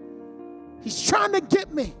 He's trying to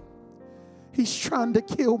get me. He's trying to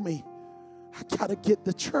kill me. I got to get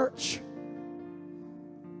to church.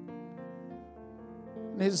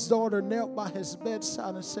 And his daughter knelt by his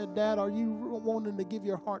bedside and said, Dad, are you wanting to give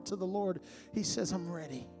your heart to the Lord? He says, I'm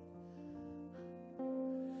ready.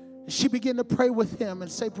 And she began to pray with him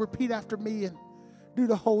and say, repeat after me and do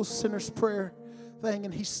the whole sinner's prayer thing.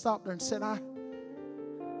 And he stopped her and said,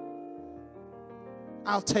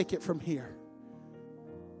 I'll take it from here.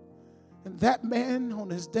 And that man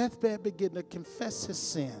on his deathbed began to confess his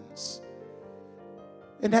sins.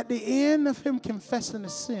 And at the end of him confessing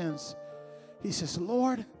his sins, he says,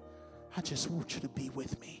 Lord, I just want you to be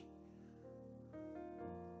with me.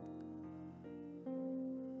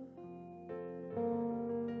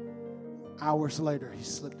 Hours later, he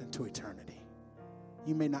slipped into eternity.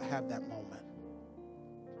 You may not have that moment.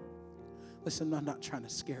 Listen, I'm not trying to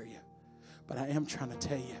scare you, but I am trying to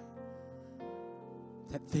tell you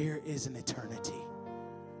that there is an eternity.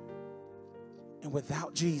 And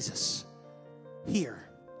without Jesus, here,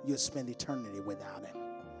 you'll spend eternity without him.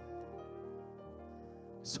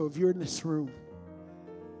 So if you're in this room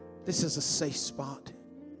This is a safe spot.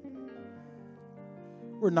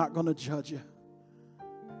 We're not going to judge you.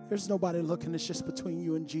 There's nobody looking. It's just between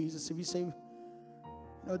you and Jesus. If you say, you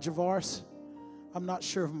know, Javaris, I'm not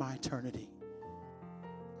sure of my eternity.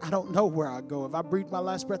 I don't know where I go. If I breathe my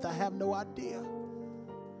last breath, I have no idea.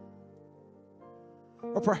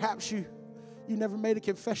 Or perhaps you never made a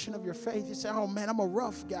confession of your faith. You say, oh man, I'm a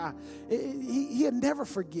rough guy. He'll never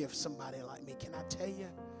forgive somebody like me. Can I tell you?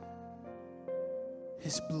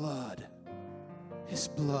 His blood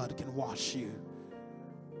can wash you.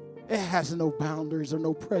 It has no boundaries or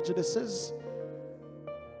no prejudices.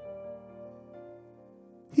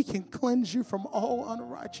 He can cleanse you from all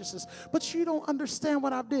unrighteousness. But you don't understand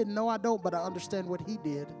what I did. No, I don't, but I understand what he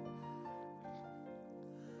did.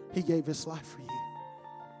 He gave his life for you.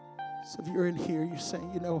 So if you're in here, you're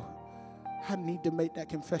saying, you know, I need to make that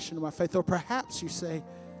confession of my faith. Or perhaps you say,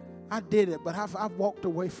 I did it, but I've walked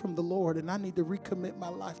away from the Lord and I need to recommit my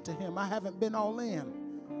life to him. I haven't been all in.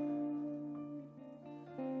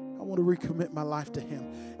 I want to recommit my life to him.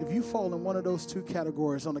 If you fall in one of those two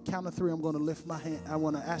categories, on the count of three, I'm going to lift my hand. I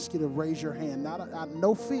want to ask you to raise your hand.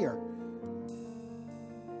 No fear.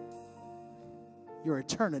 Your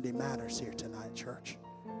eternity matters here tonight, church.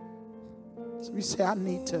 So you say, I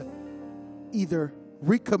need to either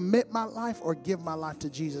recommit my life or give my life to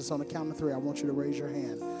Jesus. On the count of three, I want you to raise your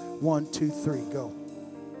hand. 1, 2, 3, go.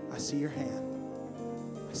 I see your hand.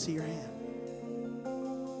 I see your hand.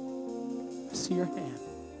 I see your hand.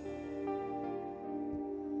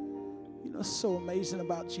 You know what's so amazing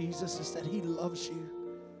about Jesus is that he loves you.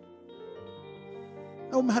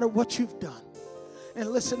 No matter what you've done. And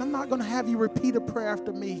listen, I'm not going to have you repeat a prayer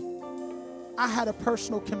after me. I had a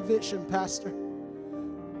personal conviction, Pastor.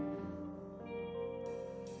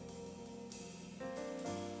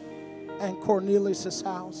 And Cornelius'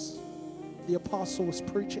 house, the apostle was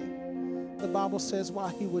preaching. The Bible says while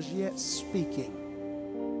he was yet speaking,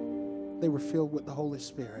 they were filled with the Holy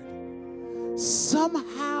Spirit.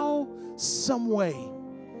 Somehow, some way,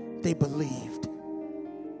 they believed.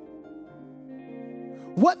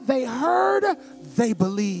 What they heard, they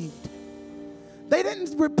believed. They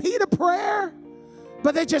didn't repeat a prayer,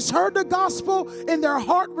 but they just heard the gospel and their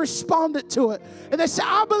heart responded to it. And they said,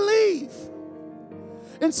 I believe.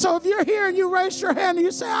 And so if you're here and you raise your hand and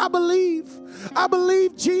you say, I believe,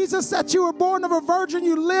 Jesus, that you were born of a virgin,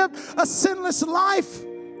 you lived a sinless life.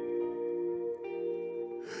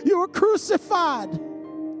 You were crucified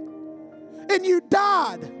and you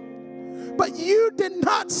died. But you did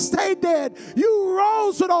not stay dead. You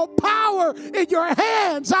rose with all power in your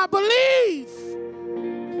hands. I believe.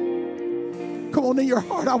 Come on, in your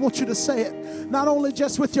heart, I want you to say it. Not only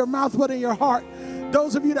just with your mouth, but in your heart.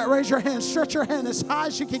 Those of you that raise your hand, stretch your hand as high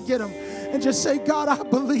as you can get them and just say, God, I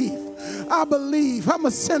believe. I believe. I'm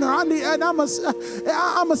a sinner. I'm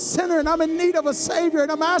a sinner and I'm in need of a Savior.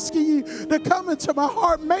 And I'm asking you to come into my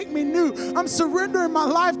heart, make me new. I'm surrendering my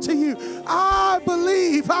life to you. I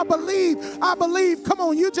believe. I believe. I believe. Come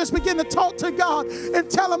on, you just begin to talk to God and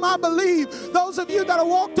tell him I believe. Those of you that have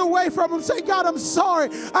walked away from him, say, God, I'm sorry.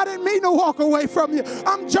 I didn't mean to walk away from you.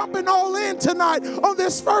 I'm jumping all in tonight on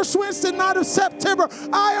this first Wednesday night of September.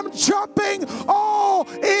 I am jumping all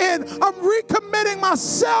in. I'm recommitting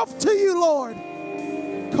myself to you, Lord.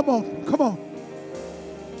 Come on, come on.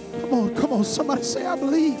 Come on, come on. Somebody say, I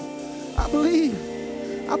believe. I believe.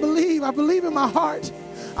 I believe. I believe in my heart.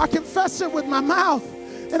 I confess it with my mouth.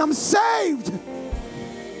 And I'm saved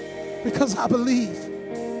because I believe.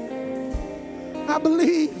 I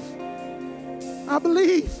believe. I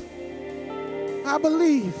believe. I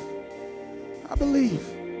believe. I believe.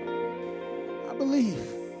 I believe.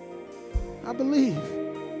 I believe.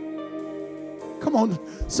 Come on,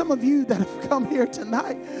 some of you that have come here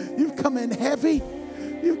tonight, you've come in heavy,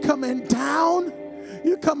 you've come in down,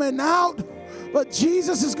 you've come in out, but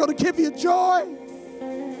Jesus is going to give you joy.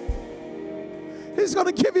 He's going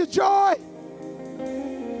to give you joy.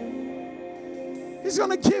 He's going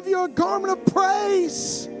to give you a garment of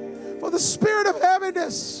praise for the spirit of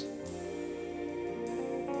heaviness.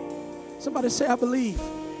 Somebody say, I believe.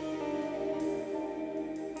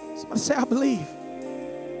 Somebody say, I believe.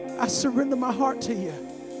 I surrender my heart to you.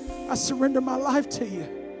 I surrender my life to you.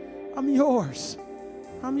 I'm yours.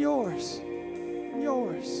 I'm yours. I'm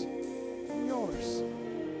yours. I'm yours.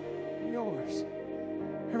 I'm yours.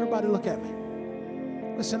 Everybody look at me.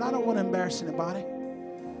 Listen, I don't want to embarrass anybody.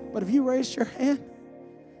 But if you raised your hand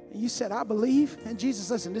and you said, I believe, and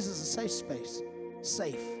Jesus, listen, this is a safe space.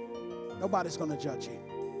 Safe. Nobody's going to judge you.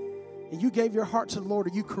 And you gave your heart to the Lord,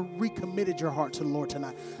 or you recommitted your heart to the Lord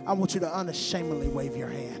tonight, I want you to unashamedly wave your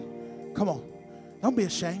hand. Come on. Don't be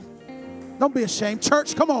ashamed. Don't be ashamed.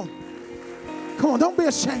 Church, come on. Come on, don't be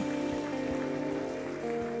ashamed.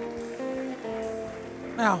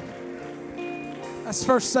 Now, that's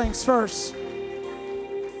first things first.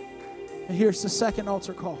 And here's the second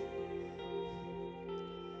altar call.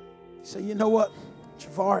 You say, you know what,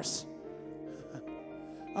 Travaris,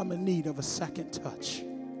 I'm in need of a second touch.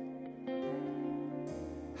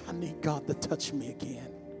 I need God to touch me again.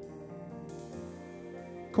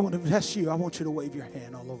 Come on, if that's you, I want you to wave your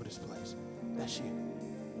hand all over this place. That's you.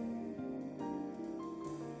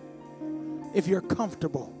 If you're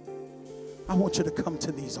comfortable, I want you to come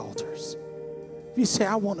to these altars. If you say,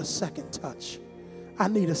 I want a second touch, I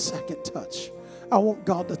need a second touch. I want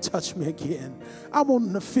God to touch me again. I want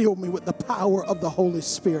Him to fill me with the power of the Holy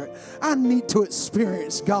Spirit. I need to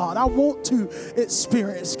experience God. I want to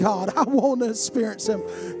experience God. I want to experience Him.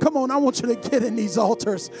 Come on, I want you to get in these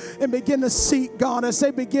altars and begin to seek God as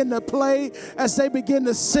they begin to play, as they begin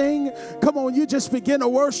to sing. Come on, you just begin to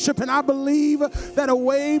worship, and I believe that a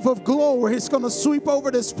wave of glory is going to sweep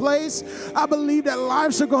over this place. I believe that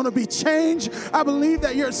lives are going to be changed. I believe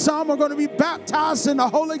that some are going to be baptized in the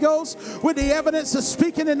Holy Ghost with the evidence of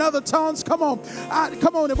speaking in other tongues. Come on.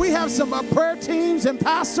 Come on. If we have some prayer teams and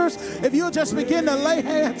pastors, if you'll just begin to lay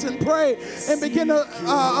hands and pray and begin to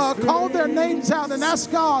call their names out and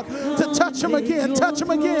ask God to touch them again. Touch them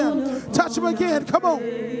again. Touch them again. Come on.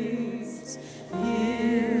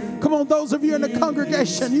 Come on, those of you in the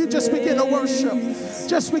congregation, you just begin to worship.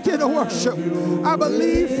 Just begin to worship. I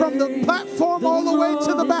believe from the platform all the way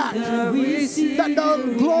to the back that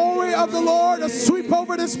the glory of the Lord will sweep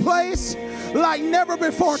over this place like never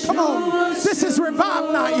before. Come on. This is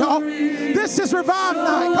revive night, y'all. This is revive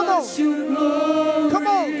night. Come on. Come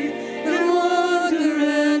on. In wonder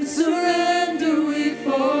and surrender we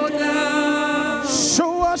fall down.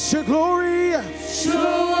 Show us your glory.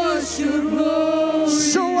 Show us your glory.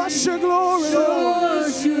 Show us your glory. Show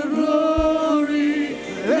us your glory.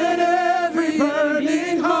 Let every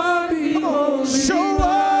burning heart be holy. Show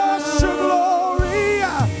us your glory.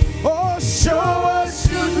 Oh, show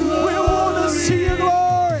us your glory. We want to see your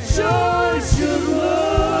glory. Show us your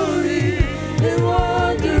glory. In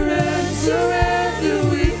wonder and surrender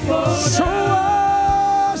we fall Show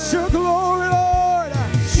down. us your glory, Lord.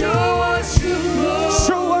 Show us your glory.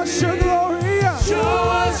 Show us your glory. Show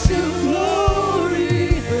us your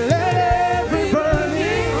glory. Let every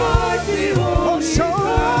burning heart be holy. Oh, show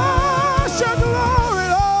us your glory,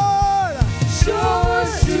 Lord. Show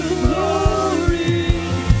us your glory.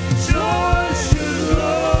 Show us your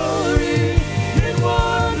glory. In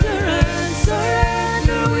wonder and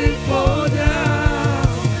surrender we fall down.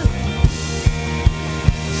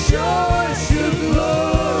 Show us your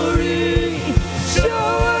glory. Show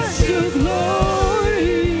us your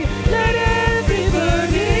glory. Let every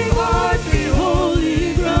burning heart be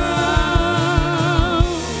holy ground.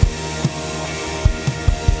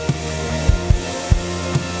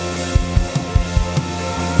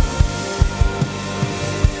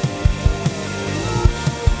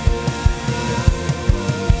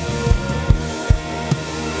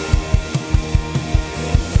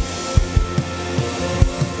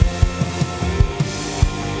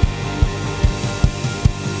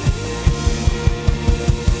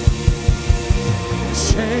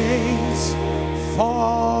 Chains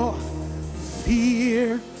fall,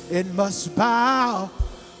 fear it must bow.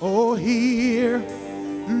 Oh, here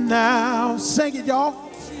now, sing it, y'all.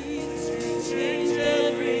 Change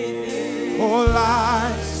everything. Oh,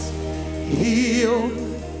 lives healed,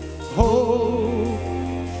 whole,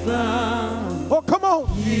 found. Oh, come on.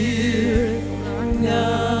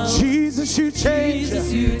 Now, Jesus, you change.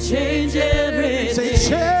 Jesus, you change everything. Say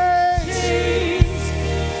change. Chains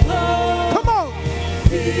fall, Come on.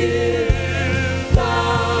 fear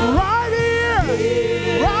bow Right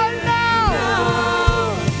here. Right now.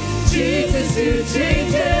 down. Jesus, you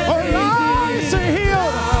change Oh, everything. lives are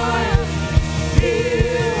healed.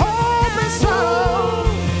 Heal Hope is found.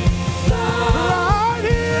 found. Right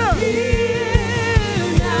here. Heal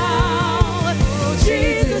now.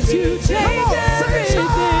 Jesus, you change Come on, say everything.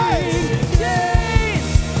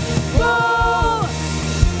 Chains fall,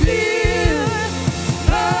 fear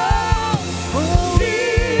bow,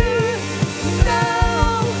 fear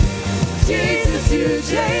now. Jesus, you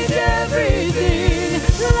change everything.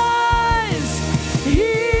 Lives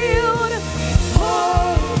healed,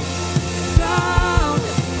 hope found.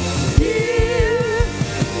 Here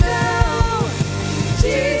now,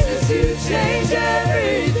 Jesus, you change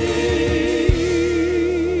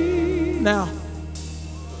everything. Now,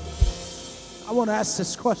 I want to ask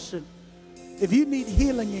this question. If you need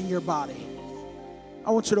healing in your body,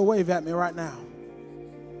 I want you to wave at me right now.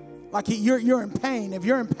 Like you're in pain. If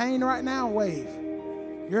you're in pain right now, wave.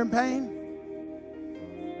 You're in pain?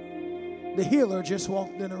 The healer just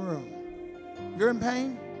walked in the room. You're in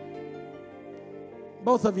pain?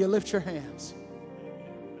 Both of you lift your hands.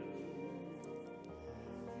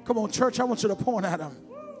 Come on, church, I want you to point at them.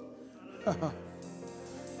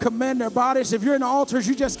 Command their bodies. If you're in the altars,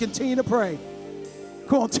 you just continue to pray.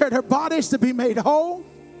 Come on, tell their bodies to be made whole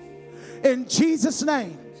in Jesus'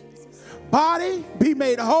 name. Body be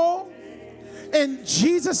made whole in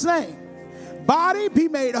Jesus' name. Body be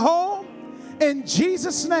made whole in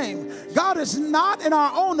Jesus' name. God is not in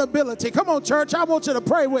our own ability. Come on, church, I want you to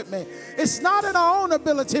pray with me. It's not in our own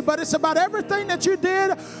ability, but it's about everything that you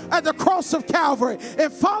did at the cross of Calvary.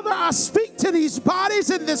 And Father, I speak to these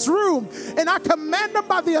bodies in this room, and I command them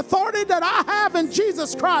by the authority that I have in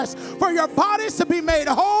Jesus Christ for your bodies to be made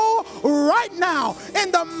whole right now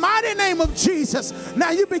in the mighty name of Jesus.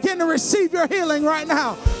 Now you begin to receive your healing right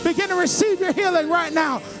now. Begin to receive your healing right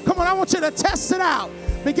now. Come on, I want you to test it out.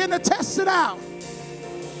 Begin to test it out.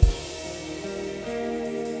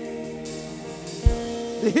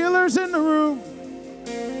 The healer's in the room.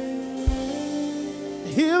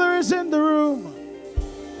 The healer is in the room.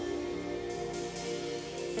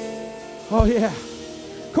 Oh, yeah.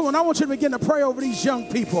 Come on, I want you to begin to pray over these young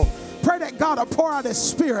people. Pray that God will pour out His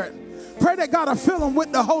Spirit. Pray that God will fill them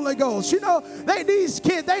with the Holy Ghost. You know, these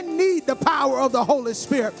kids, they need the power of the Holy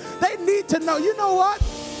Spirit. They need to know, you know what?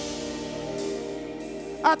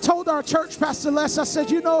 I told our church, Pastor Les, I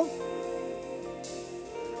said, you know,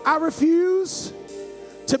 I refuse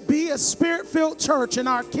to be a Spirit-filled church and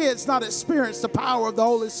our kids not experience the power of the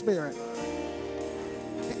Holy Spirit.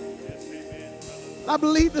 I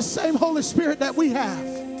believe the same Holy Spirit that we have,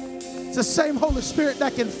 it's the same Holy Spirit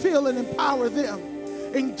that can fill and empower them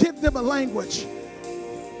and give them a language.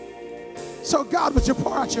 So God, would you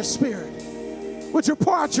pour out your Spirit? Would you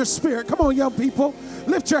pour out your Spirit? Come on, young people.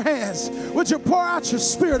 Lift your hands. Would you pour out your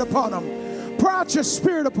Spirit upon them? Pour out your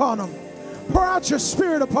Spirit upon them. Pour out your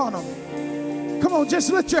Spirit upon them. Come on,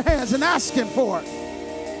 just lift your hands and ask Him for it.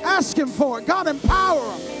 Ask Him for it. God,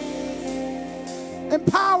 empower them.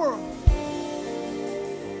 Empower them.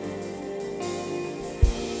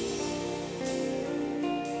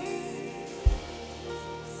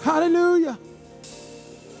 Hallelujah.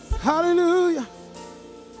 Hallelujah.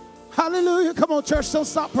 Hallelujah. Come on, church, don't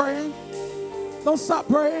stop praying. Don't stop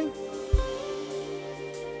praying.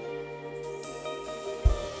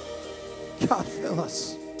 God, fill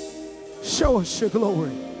us. Show us your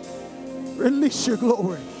glory. Release your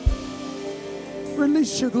glory.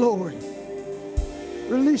 Release your glory.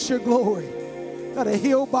 Release your glory. Gotta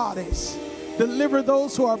heal bodies. Deliver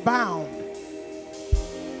those who are bound.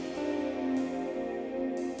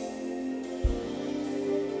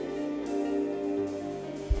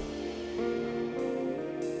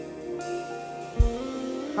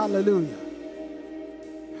 Hallelujah.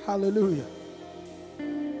 Hallelujah.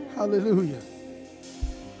 Hallelujah.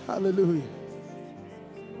 Hallelujah.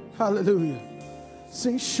 Hallelujah.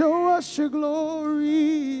 Sing, show us your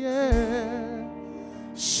glory, yeah.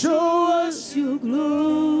 Show us your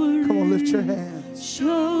glory. Come on, lift your hands.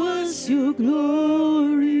 Show us your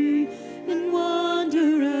glory. In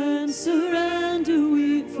wonder and surrender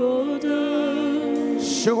we fall down.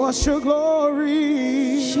 Show us your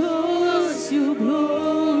glory. Show us your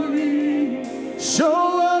glory.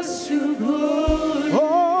 Show us your glory.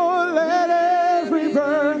 Oh, let every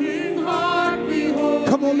burning heart be whole.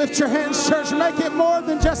 Come on, lift your hands, church. Make it more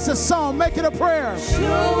than just a song. Make it a prayer.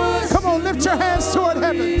 Come on, lift your hands toward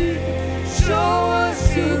heaven. Show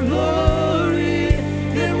us your glory.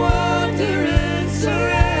 In wonder and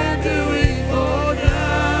surrender we fall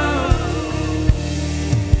down.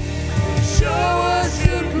 Show us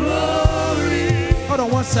your glory. Hold on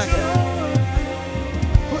one second.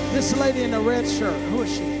 This lady in the red shirt, who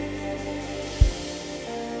is she?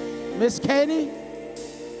 Miss Katie?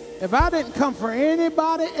 If I didn't come for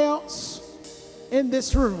anybody else in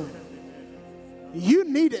this room, you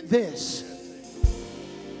needed this.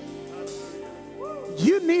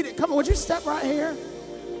 You need it. Come on, would you step right here?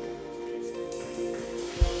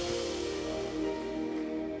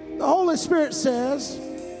 The Holy Spirit says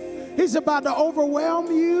He's about to overwhelm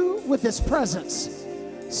you with His presence.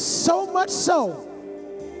 So much so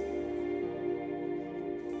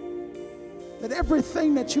that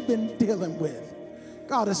everything that you've been dealing with,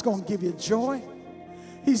 God is going to give you joy.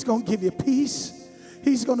 He's going to give you peace.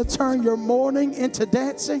 He's going to turn your mourning into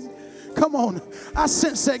dancing. Come on. I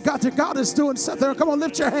sense that God is doing something. Come on,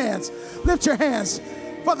 lift your hands. Lift your hands.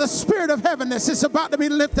 For the spirit of heaviness is about to be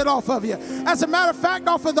lifted off of you. As a matter of fact,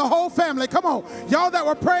 off of the whole family. Come on. Y'all that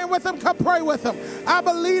were praying with them, come pray with them. I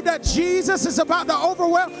believe that Jesus is about to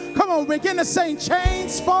overwhelm. Come on, begin to sing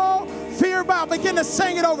chains fall, fear bow. Begin to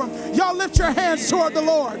sing it over them. Y'all lift your hands toward the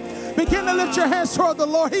Lord. Begin to lift your hands toward the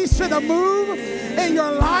Lord. He's going to move in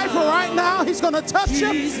your life right now. He's going to touch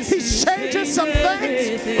you. He's changing some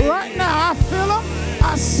things right now. I feel him.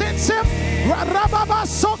 I sense him.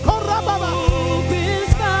 Hope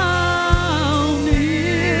is found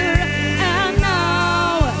here and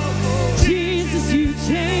now. Jesus, you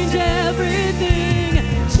change everything.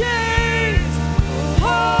 Chains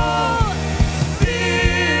fall,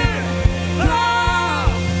 fear,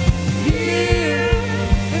 love, here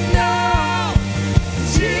and now.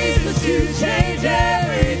 Jesus, you change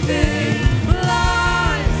everything.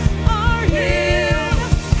 Lives are healed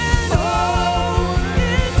and hope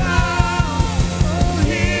is found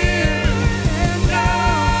here and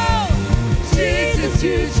now. Jesus,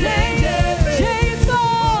 you change everything. Chains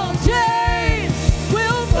fall, chains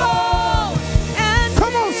will fall, and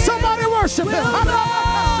Come on, somebody worship him.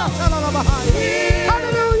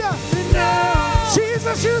 Hallelujah. now.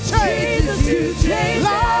 Jesus, you change. Jesus, you change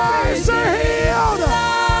Lives are healed.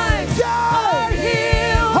 Lives are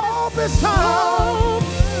healed. Hope is found. Hope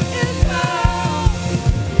is found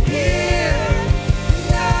here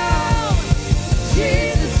now.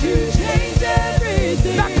 Jesus, you change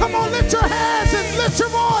everything. Now come on, lift your hands and lift your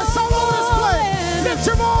voice all over this place. Lift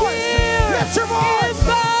your voice. Lift your voice. Is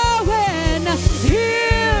bowing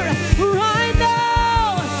here right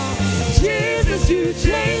now. Jesus, you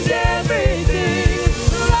change everything.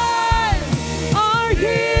 Lives are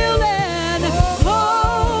healing.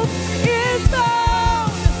 Hope is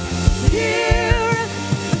found here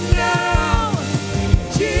now.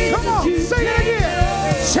 Jesus, Come on, you sing it change again.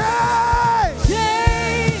 Change.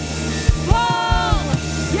 Chains fall,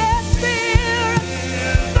 yes, fear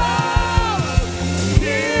fall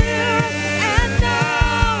here and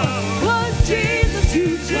now. 'Cause Jesus, you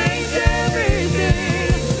change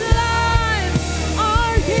everything. Lives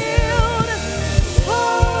are healed.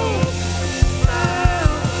 Hope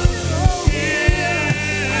found here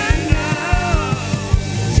and now.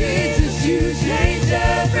 Jesus, you change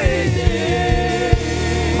everything.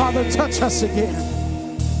 Father, touch us again.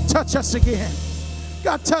 Touch us again.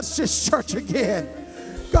 God, touch this church again.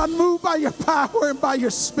 God, move by your power and by your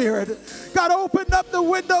spirit. God, open up the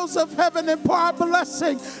windows of heaven and pour out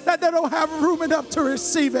blessing that they don't have room enough to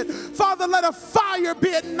receive it. Father, let a fire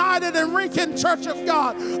be ignited in Rincon Church of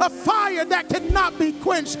God. A fire that cannot be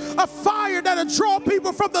quenched. A fire that'll draw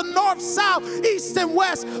people from the north, south, east, and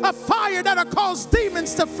west. A fire that'll cause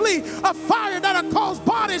demons to flee. A fire that'll cause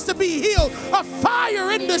bodies to be healed. A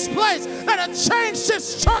fire in this place that'll change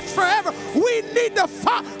this church forever. We need the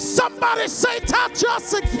fire. Somebody say, touch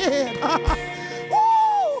us again.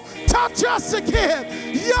 Woo! Touch us again.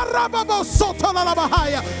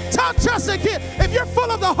 Touch us again. If you're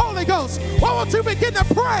full of the Holy Ghost, why won't you begin to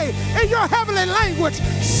pray in your heavenly language?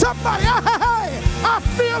 Somebody, I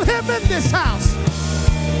feel him in this house.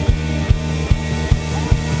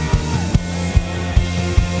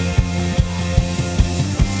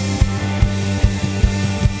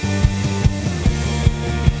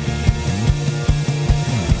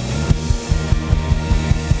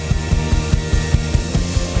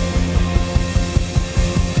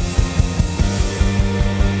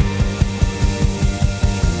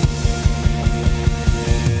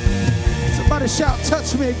 Somebody shout,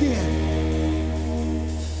 touch me again.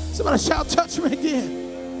 Somebody shout, touch me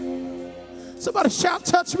again. Somebody shout,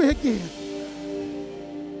 touch me again.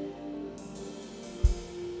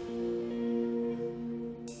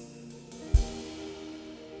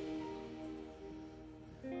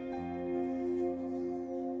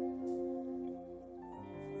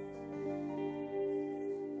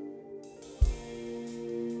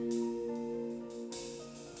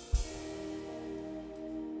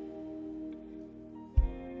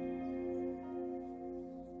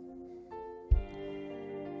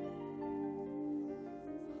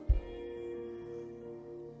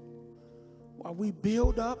 While we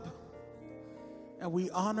build up and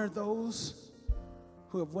we honor those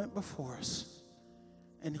who have went before us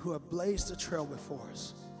and who have blazed the trail before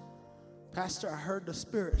us. Pastor, I heard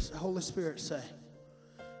the Holy Spirit say,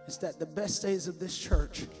 is that the best days of this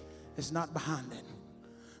church is not behind it,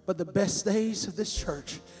 but the best days of this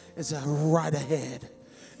church is right ahead.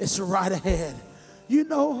 It's right ahead. You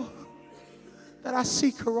know that I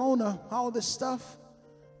see Corona, all this stuff,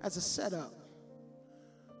 as a setup,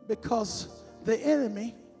 because the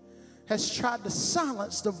enemy has tried to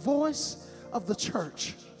silence the voice of the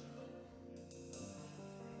church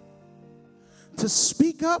to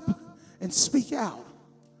speak up and speak out.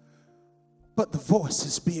 But the voice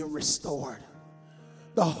is being restored.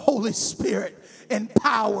 The Holy Spirit and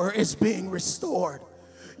power is being restored.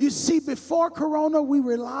 You see, before Corona, we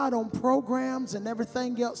relied on programs and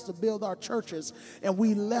everything else to build our churches, and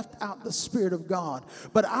we left out the Spirit of God.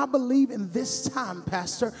 But I believe in this time,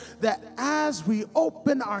 Pastor, that as we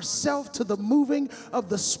open ourselves to the moving of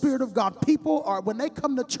the Spirit of God, people are, when they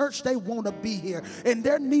come to church, they want to be here, and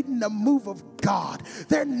they're needing the move of God.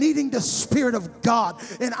 They're needing the Spirit of God,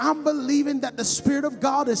 and I'm believing that the Spirit of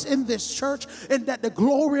God is in this church, and that the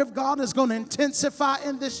glory of God is going to intensify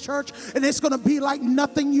in this church, and it's going to be like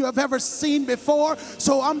nothing you have ever seen before.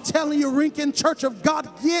 So I'm telling you, Rincon Church of God,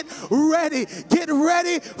 get ready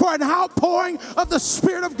for an outpouring of the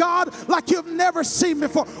Spirit of God like you've never seen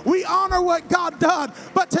before. We honor what God done,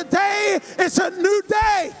 but today it's a new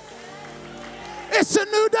day. It's a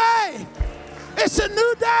new day. It's a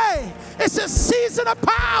new day. It's a season of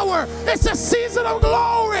power. It's a season of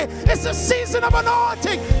glory. It's a season of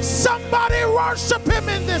anointing. Somebody worship him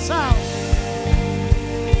in this house.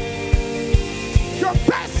 Your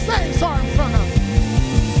best days are in front of you.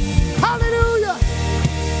 Hallelujah.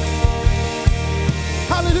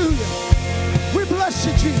 Hallelujah. We bless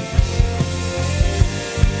you, Jesus.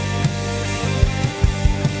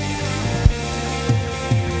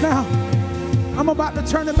 Now, I'm about to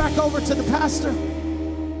turn it back over to the pastor.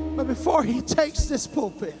 But before he takes this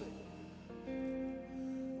pulpit,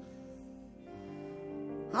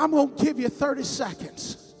 I'm going to give you 30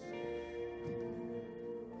 seconds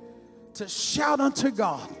to shout unto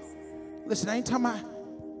God. Listen, I ain't talking about,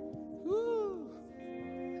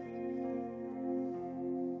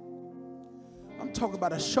 I'm talking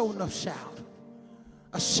about a show enough shout.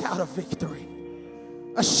 A shout of victory.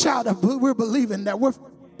 A shout of, we're believing that we're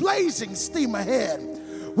blazing steam ahead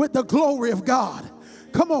with the glory of God.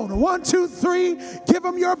 Come on, 1, 2, 3, give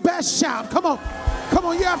them your best shout. Come on,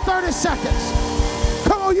 you have 30 seconds.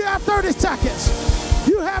 Come on, you have 30 seconds.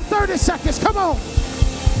 You have 30 seconds, come on.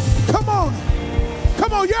 Come on,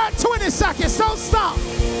 you're at 20 seconds, don't stop.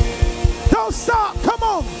 Don't stop, come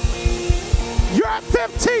on. You're at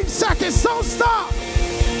 15 seconds, don't stop.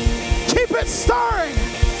 Keep it stirring.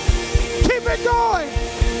 Keep it going.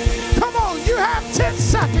 Come on, you have 10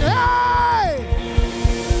 seconds. Hey!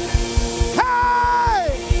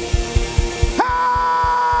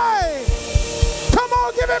 Come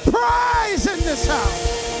on, give it praise in this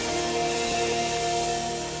house.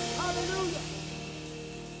 Hallelujah.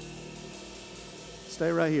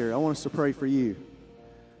 Stay right here. I want us to pray for you.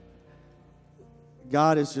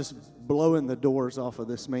 God is just blowing the doors off of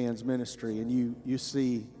this man's ministry, and you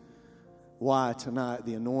see why tonight,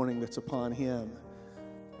 the anointing that's upon him.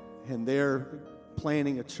 And they're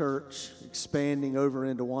planning a church, expanding over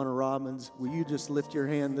into Warner Robins. Will you just lift your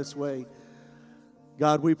hand this way?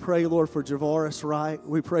 God, we pray, Lord, for Javaris Wright.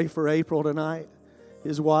 We pray for April tonight,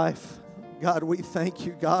 his wife. God, we thank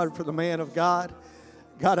you, God, for the man of God.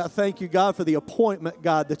 God, I thank you, God, for the appointment,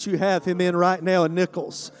 God, that you have him in right now in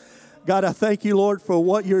Nichols. God, I thank you, Lord, for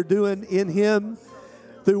what you're doing in him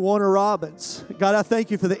through Warner Robins. God, I thank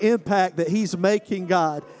you for the impact that he's making,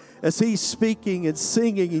 God, as he's speaking and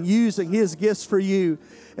singing and using his gifts for you.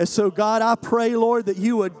 And so, God, I pray, Lord, that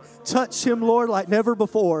you would touch him, Lord, like never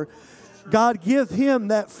before. God, give him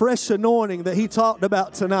that fresh anointing that he talked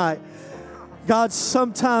about tonight. God,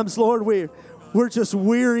 sometimes, Lord, we're just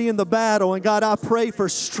weary in the battle. And, God, I pray for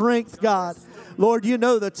strength, God. Lord, you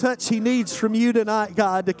know the touch he needs from you tonight,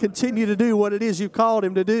 God, to continue to do what it is you've called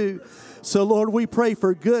him to do. So, Lord, we pray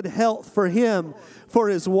for good health for him, for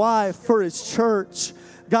his wife, for his church.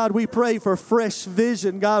 God, we pray for fresh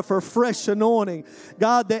vision, God, for fresh anointing.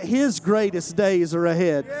 God, that his greatest days are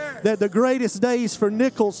ahead. That the greatest days for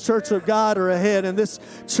Nichols Church of God are ahead. And this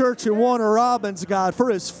church in Warner Robins, God, for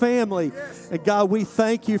his family. And God, we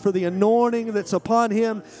thank you for the anointing that's upon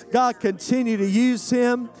him. God, continue to use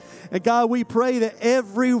him. And God, we pray that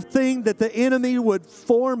everything that the enemy would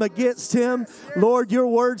form against him, Lord, your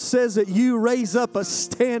word says that you raise up a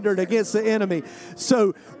standard against the enemy.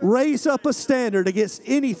 So raise up a standard against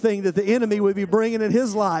anything that the enemy would be bringing in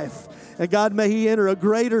his life. And God, may he enter a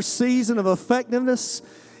greater season of effectiveness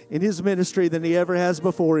in his ministry than he ever has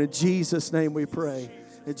before. In Jesus' name we pray.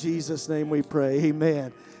 In Jesus' name we pray.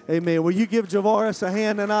 Amen. Amen. Will you give Javaris a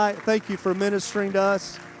hand tonight? Thank you for ministering to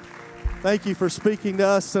us. Thank you for speaking to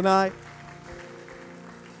us tonight.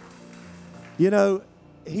 You know,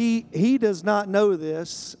 he does not know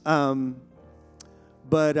this, but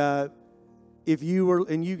if you were,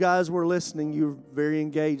 and you guys were listening, you were very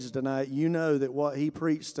engaged tonight. You know that what he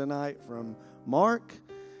preached tonight from Mark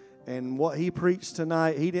and what he preached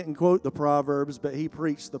tonight, he didn't quote the Proverbs, but he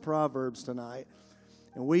preached the Proverbs tonight.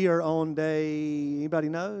 And we are on day, anybody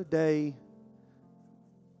know?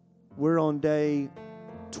 We're on day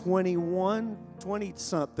 21,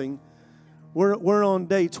 20-something, We're on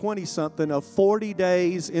day 20-something of 40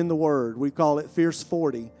 days in the Word. We call it Fierce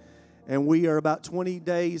 40. And we are about 20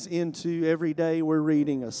 days into every day we're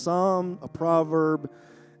reading a psalm, a proverb,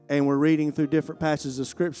 and we're reading through different passages of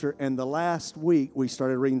Scripture. And the last week we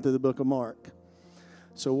started reading through the book of Mark.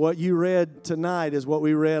 So what you read tonight is what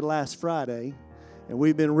we read last Friday. And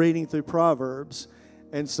we've been reading through Proverbs.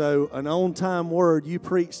 And so an on-time word, you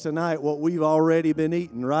preached tonight what we've already been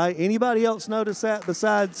eating, right? Anybody else notice that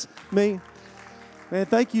besides me? Man,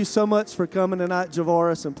 thank you so much for coming tonight,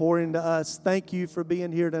 Javaris, and pouring into us. Thank you for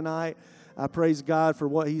being here tonight. I praise God for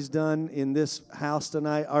what He's done in this house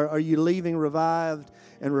tonight. Are you leaving revived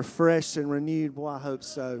and refreshed and renewed? Boy, I hope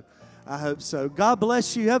so. I hope so. God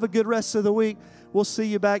bless you. Have a good rest of the week. We'll see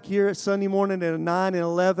you back here at Sunday morning at 9 and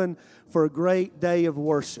 11 for a great day of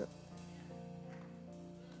worship.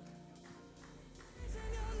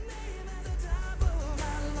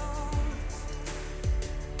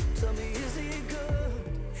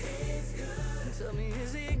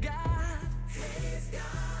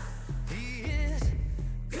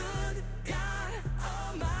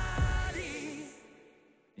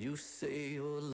 You say